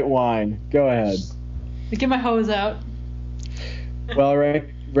in white wine? Go ahead. Get my hose out. Well, right,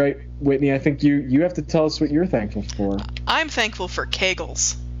 Whitney. I think you have to tell us what you're thankful for. I'm thankful for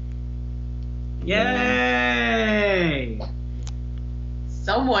Kegels. Yay!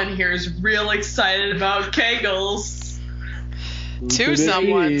 Someone here is real excited about Kegels. Two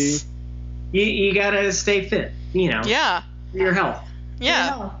someones. You gotta stay fit, Yeah. For your health.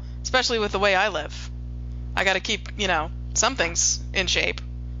 Yeah. Especially with the way I live. I gotta keep, some things in shape.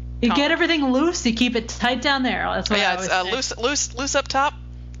 You get everything loose, you keep it tight down there. That's what I always say. Loose up top,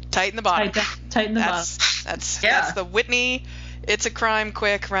 tight in the bottom. Tight in the bottom. That's the Whitney, It's a Crime,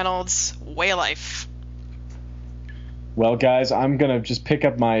 Quick Reynolds way of life. Well, guys, I'm going to just pick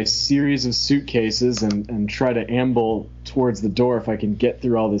up my series of suitcases and try to amble towards the door if I can get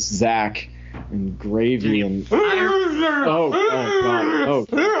through all this Zach and gravy and...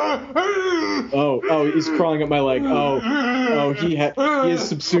 Oh, he's crawling up my leg. He has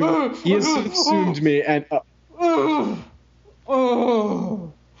subsumed me and...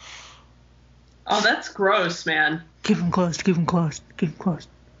 Oh, that's gross, man. Keep him close.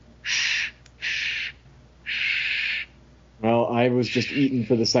 Shh. Well, I was just eaten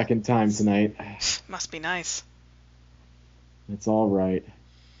for the second time tonight. Must be nice. It's all right.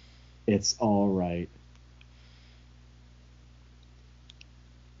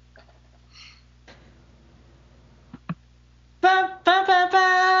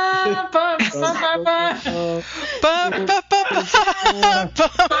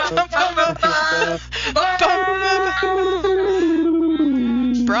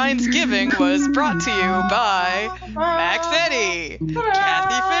 Brian's Giving was brought to you by Max Eddy,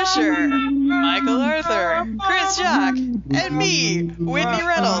 Kathy Fisher, Michael Arthur, Chris Jock, and me, Whitney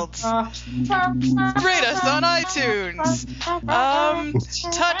Reynolds. Rate us on iTunes.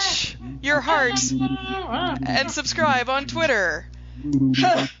 Touch your heart and subscribe on Twitter.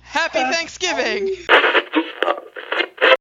 Happy Thanksgiving!